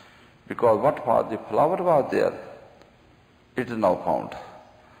 Because what was the flower was there, it is now found.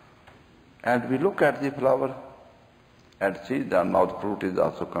 And we look at the flower and see that now the fruit is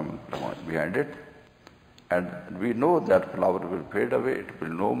also coming behind it. And we know that flower will fade away, it will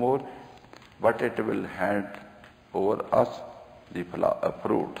no more, but it will hand over us the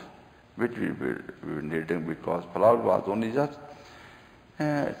fruit, which we will be needing, because flower was only just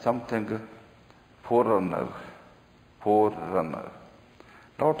something forerunner,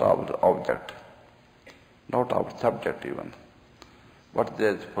 not our object, not our subject even. But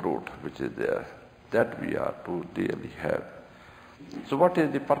there is fruit which is there, that we are to really have. So what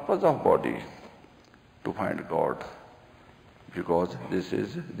is the purpose of body? To find God. Because this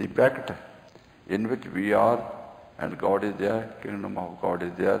is the pact in which we are, and God is there, kingdom of God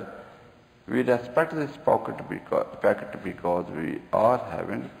is there. We respect this pact because we are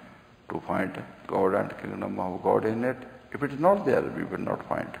having to find God and kingdom of God in it. If it is not there, we will not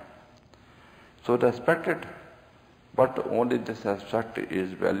find. So respect it. But only this aspect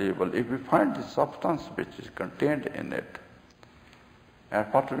is valuable if we find the substance which is contained in it. And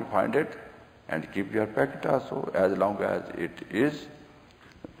what we find it, and keep your packet also, as long as it is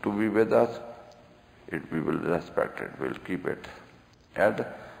to be with us, we will respect it, we will keep it. And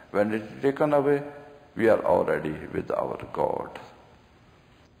when it is taken away, we are already with our God.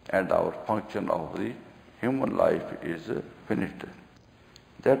 And our function of the human life is finished.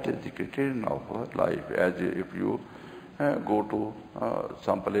 That is the criterion of life. As if you go to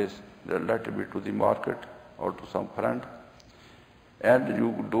some place, let it be to the market or to some friend, and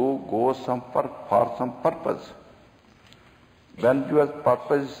you do go for some purpose. When your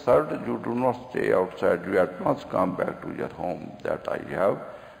purpose is served, you do not stay outside. You at once come back to your home. That I have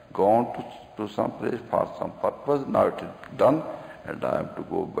gone to some place for some purpose. Now it is done, and I am to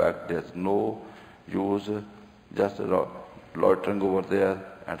go back. There is no use just loitering over there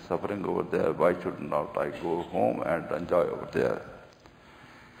and suffering over there. Why should not I go home and enjoy over there?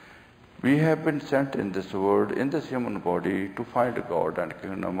 We have been sent in this world, in this human body, to find God and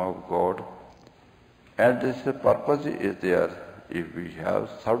kingdom of God. And this purpose is there. If we have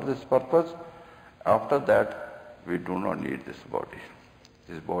served this purpose, after that we do not need this body.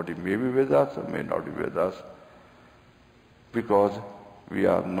 This body may be with us or may not be with us, because we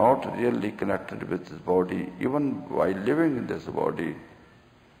are not really connected with this body. Even while living in this body,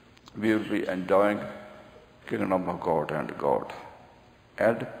 we will be enjoying kingdom of God and God.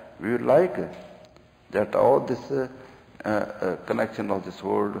 And we would like that all this connection of this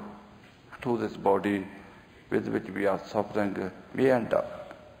world to this body with which we are suffering may end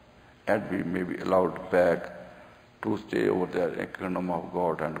up. and we may be allowed back to stay over there in the kingdom of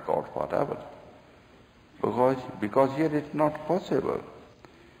God and God forever. Because here it's not possible.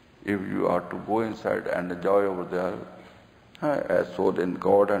 If you are to go inside and enjoy over there as soul in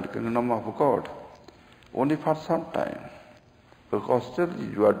God and kingdom of God, only for some time. Because still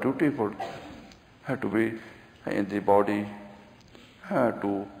you are dutiful to be in the body,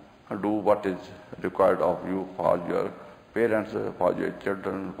 to do what is required of you for your parents, for your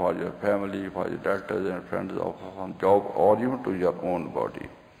children, for your family, for your relatives and friends, of some job, or even to your own body.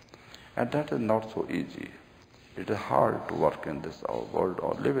 And that is not so easy. It is hard to work in this world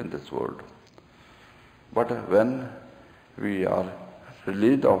or live in this world. But when we are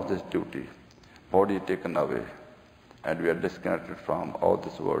released of this duty, body taken away, and we are disconnected from all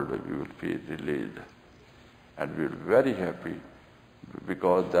this world, we will feel released. And we will be very happy,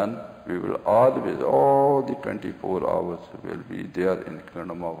 because then we will always, all the 24 hours, will be there in the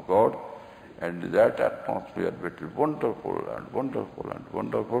kingdom of God, and that atmosphere will be wonderful and wonderful and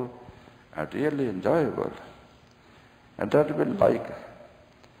wonderful and really enjoyable. And that we will like,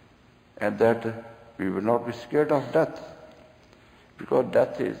 and that we will not be scared of death, because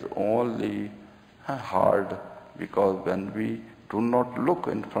death is only hard because when we do not look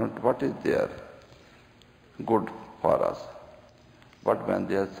in front what is there good for us. But when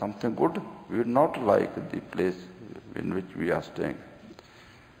there is something good, we will not like the place in which we are staying.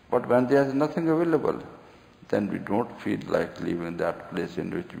 But when there is nothing available, then we don't feel like leaving that place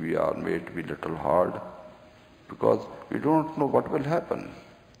in which we are made to be little hard, because we don't know what will happen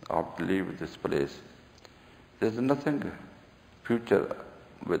after leaving this place. There is nothing future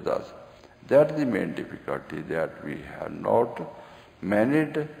with us. That is the main difficulty, that we have not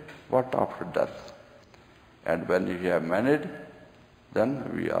managed what after death. And when we have managed,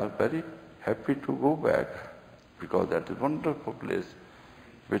 then we are very happy to go back, because that is a wonderful place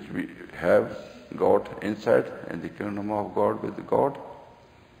which we have got inside in the kingdom of God with God,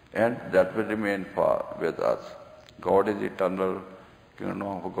 and that will remain with us. God is eternal, kingdom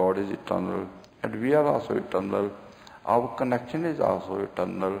of God is eternal, and we are also eternal. Our connection is also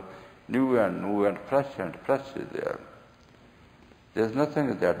eternal, new and fresh is there. There is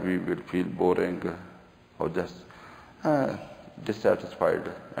nothing that we will feel boring or just dissatisfied,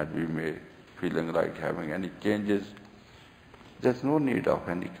 and we may feeling like having any changes. There is no need of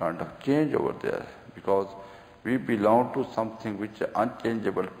any kind of change over there, because we belong to something which is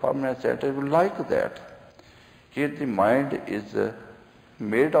unchangeable, permanent, and we like that. Here the mind is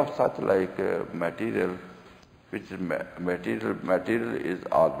made of such like material, which is material is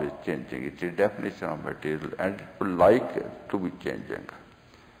always changing. It is definition of material, and it will like to be changing.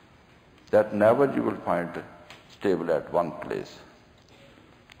 That never you will find stable at one place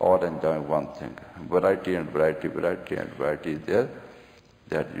or enjoying one thing. Variety and variety is there,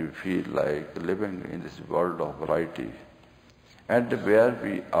 that you feel like living in this world of variety. And where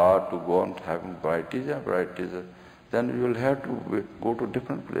we are to go on having varieties, then we will have to go to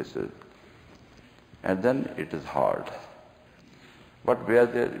different places. And then it is hard. But where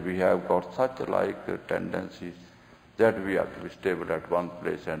we have got such like tendencies that we have to be stable at one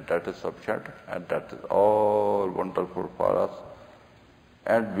place, and that is sufficient, and that is all wonderful for us.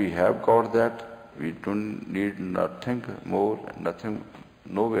 And we have got that. We don't need nothing more, nothing,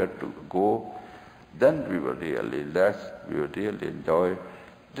 nowhere to go. Then we will really relax, we will really enjoy.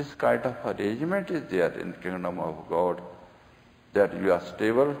 This kind of arrangement is there in the kingdom of God, that you are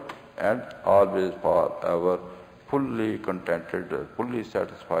stable and always forever fully contented, fully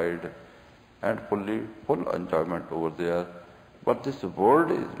satisfied, and full enjoyment over there. But this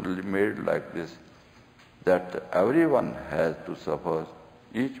world is made like this, that everyone has to suffer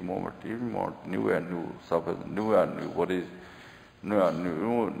each moment, new and new suffers, new and new worries, new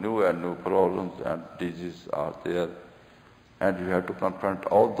and new problems and diseases are there. And you have to confront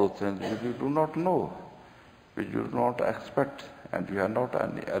all those things which you do not know, which you do not expect, and you have not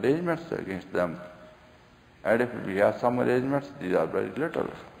any arrangements against them. And if we have some arrangements, these are very little.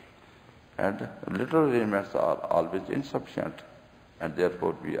 And little arrangements are always insufficient, and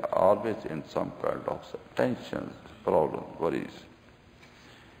therefore we are always in some kind of tensions, problems, worries.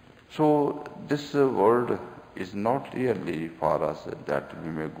 So this world is not really for us that we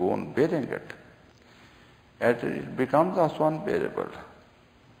may go on bearing it. And it becomes also unbearable.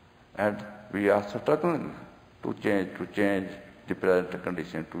 And we are struggling to change the present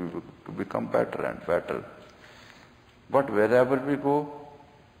condition, to become better and better. But wherever we go,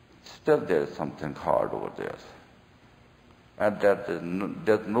 still there is something hard over there. And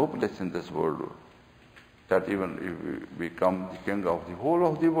there's no place in this world that even if we become the king of the whole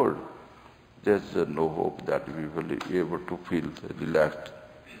of the world, there's no hope that we will be able to feel relaxed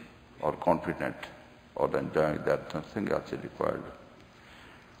or confident or enjoying that nothing else is required.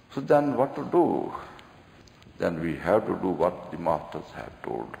 So then what to do? Then we have to do what the masters have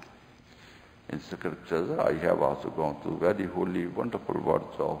told. In scriptures, I have also gone through very holy, wonderful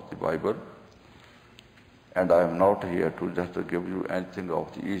words of the Bible. And I am not here to just give you anything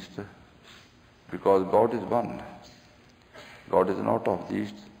of the East, because God is one. God is not of the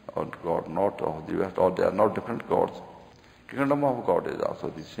East, or God not of the West, or they are not different gods. Kingdom of God is also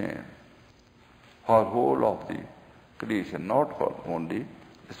the same. For whole of the creation, not for only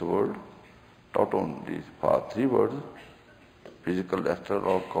this world, not only for three worlds, physical, astral,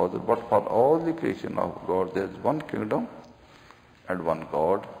 or causal, but for all the creation of God, there is one kingdom and one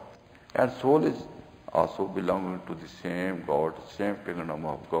God, and soul is also belonging to the same God, same kingdom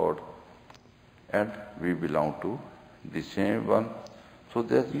of God, and we belong to the same one. So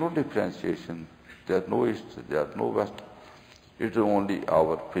there is no differentiation, there is no East, there is no West. It is only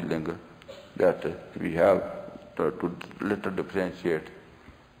our feeling that we have to little differentiate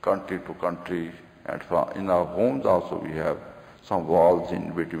country to country, and in our homes also we have some walls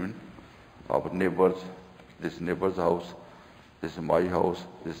in between our neighbors. This neighbor's house, this is my house,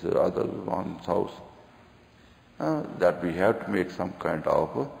 this is other one's house. That we have to make some kind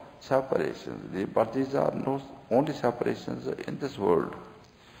of separations. But these are not only separations in this world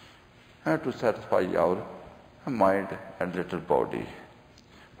to satisfy our mind and little body.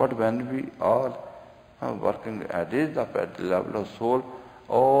 But when we are working and raised up at the level of soul,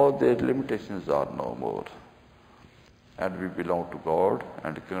 all their limitations are no more. And we belong to God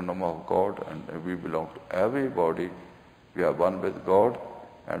and the kingdom of God, and we belong to everybody. We are one with God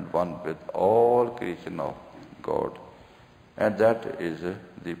and one with all creation of God. And that is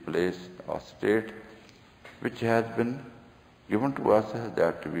the place or state which has been given to us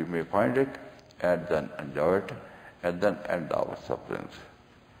that we may find it and then enjoy it and then end our sufferings.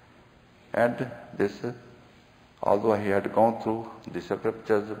 And this, although I had gone through the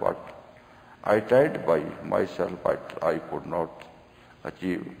scriptures, but I tried by myself, but I could not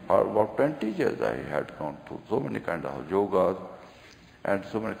achieve. For about 20 years I had gone through so many kinds of yogas and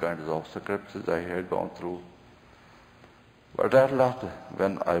so many kinds of scriptures I had gone through. But at last,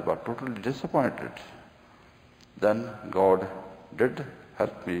 when I was totally disappointed, then God did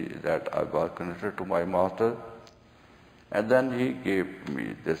help me that I was connected to my master, and then he gave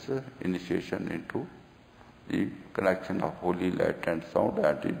me this initiation into the connection of holy light and sound,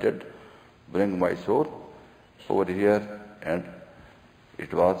 and he did bring my soul over here, and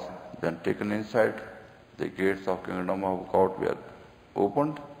it was then taken inside. The gates of kingdom of God were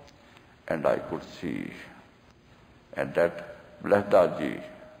opened, and I could see. And that blessed are ye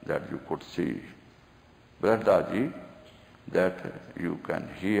that you could see. Blessed are ye that you can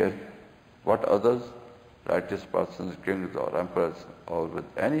hear what others, righteous persons, kings or emperors, or with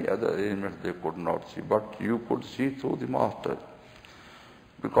any other arrangements they could not see. But you could see through the master.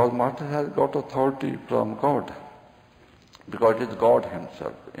 Because master has got authority from God. Because it is God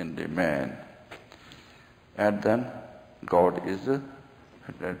himself in the man. And then God is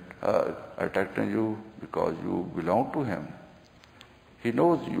attracting you because you belong to him. He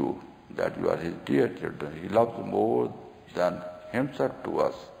knows you, that you are his dear children. He loves more than himself to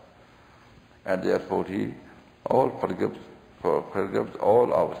us. And therefore he forgives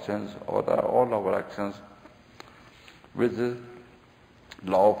all our sins, all our actions with the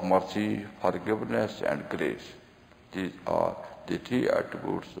law of mercy, forgiveness and grace. These are the three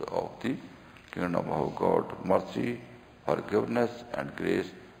attributes of the kingdom of God: mercy, forgiveness and grace.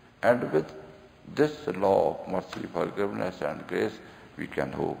 And with this law of mercy, forgiveness and grace, we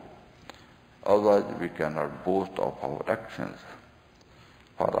can hope. Otherwise, we cannot boast of our actions.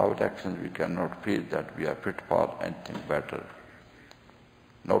 For our actions, we cannot feel that we are fit for anything better.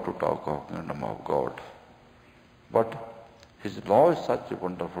 Not to talk of the kingdom of God. But his law is such a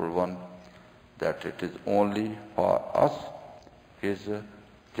wonderful one that it is only for us, his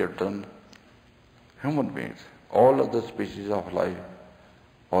children, human beings. All other species of life,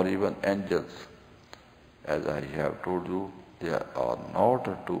 or even angels, as I have told you, they are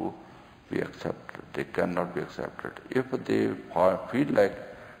not to be accepted. They cannot be accepted. If they feel like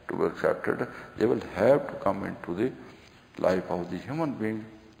to be accepted, they will have to come into the life of the human being,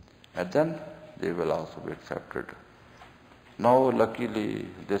 and then they will also be accepted. Now, luckily,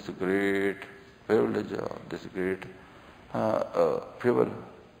 this great privilege, this great favor,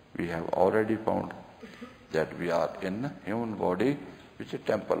 we have already found that we are in human body, which is a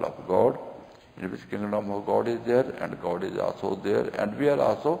temple of God, in which kingdom of God is there, and God is also there, and we are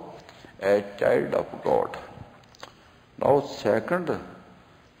also a child of God. Now, second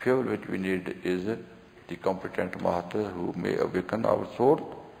favor which we need is the competent master who may awaken our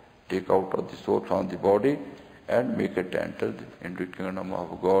soul take out of the soul from the body and make it enter into the kingdom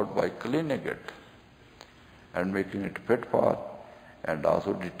of God by cleaning it and making it fit for, and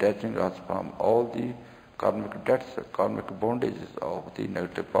also detaching us from all the karmic debts, karmic bondages of the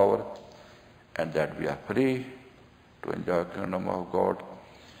negative power, and that we are free to enjoy the kingdom of God.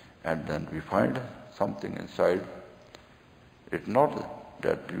 And then we find something inside. It's not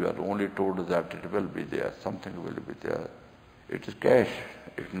that you are only told that it will be there, something will be there. It is cash,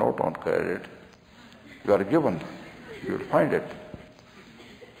 it's not on credit. You are given, you will find it.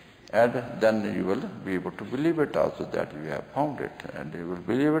 And then you will be able to believe it also that you have found it, and you will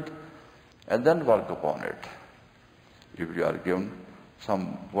believe it and then work upon it. If you are given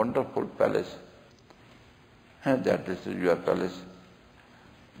some wonderful palace, and that this is your palace,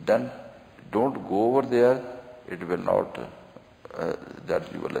 then don't go over there, it will not,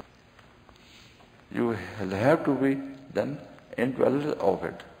 you will have to be then indwellers of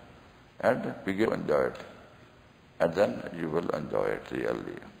it and begin to enjoy it. And then you will enjoy it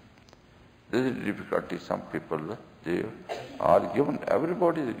really. This is difficulty. Some people, they are given,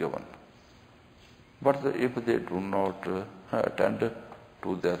 everybody is given. But if they do not attend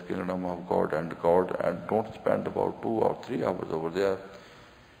to their kingdom of God and don't spend about 2 or 3 hours over there,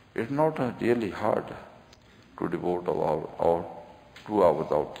 it's not really hard to devote about 2 hours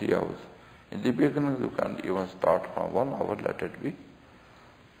or 3 hours. In the beginning, you can even start from 1 hour, let it be.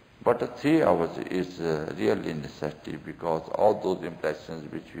 But 3 hours is really necessity, because all those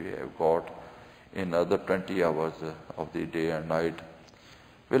impressions which we have got in other 20 hours of the day and night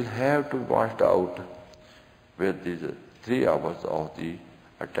will have to be washed out with these 3 hours of the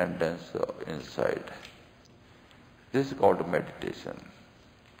attendance inside. This is called meditation.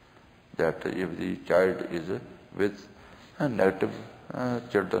 That if the child is with negative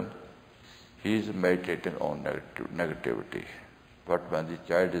children, he is meditating on negativity. But when the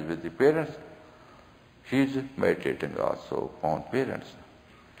child is with the parents, he is meditating also on parents.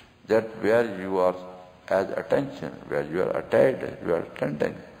 That where you are as attention, where you are attached, you are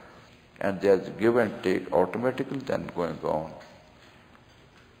attending, and there's give and take automatically then going on.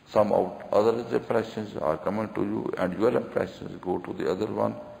 Some other impressions are coming to you, and your impressions go to the other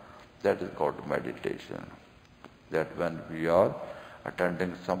one. That is called meditation. That when we are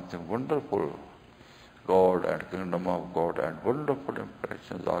attending something wonderful, God and kingdom of God, and wonderful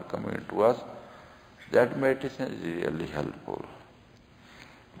impressions are coming into us, that meditation is really helpful.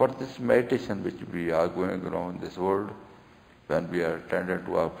 But this meditation which we are going around in this world, when we are attending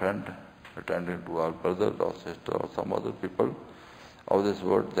to our friend, attending to our brother or sister or some other people of this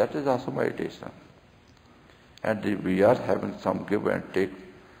world, that is also meditation. And we are having some give and take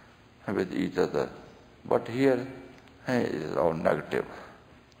with each other. But here is all negative.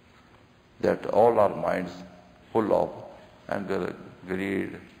 That all our minds full of anger,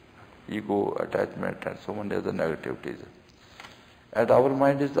 greed, ego, attachment, and so many other negativities. And our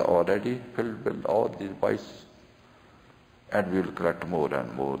mind is already filled with all these vices, and we will collect more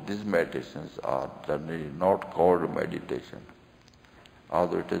and more. These meditations are generally not called meditation,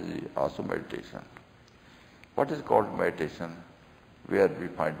 although it is also meditation. What is called meditation? Where we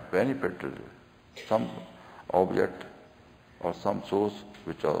find benefit, some object or some source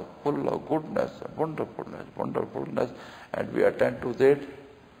which are full of goodness, wonderfulness, and we attend to that,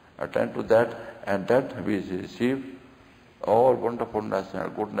 and that we receive all wonderfulness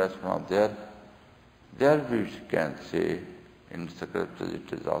and goodness from there. There we can say, in scriptures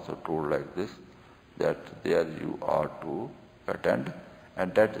it is also told like this, that there you are to attend,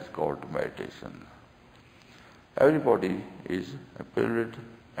 and that is called meditation. Everybody is privileged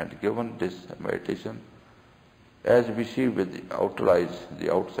and given this meditation. As we see with the outer eyes,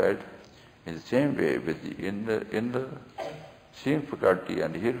 the outside, in the same way with the inner seeing faculty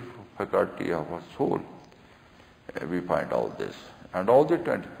and hearing faculty of our soul, we find all this. And all the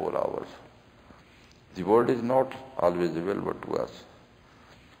 24 hours. The world is not always available to us.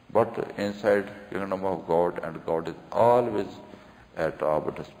 But inside the kingdom of God, and God is always at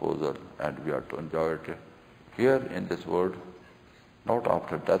our disposal, and we are to enjoy it here in this world, not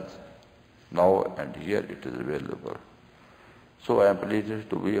after death. Now and here it is available. So I am pleased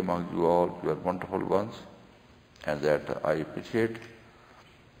to be among you all, you are wonderful ones, and that I appreciate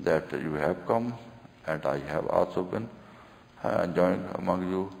that you have come, and I have also been enjoying among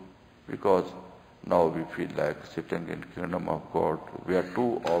you, because now we feel like sitting in the kingdom of God. Where 2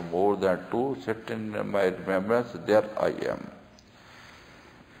 or more than 2 sit in my remembrance, there I am.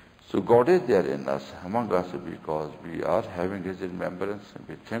 So God is there in us, among us, because we are having His remembrance,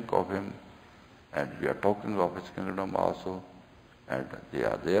 we think of Him, and we are talking of His kingdom also, and they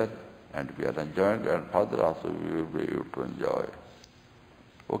are there, and we are enjoying, and further also we will be able to enjoy.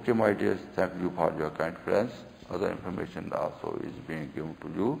 Okay, my dears, thank you for your kind friends. Other information also is being given to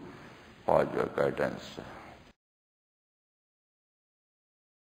you for your guidance.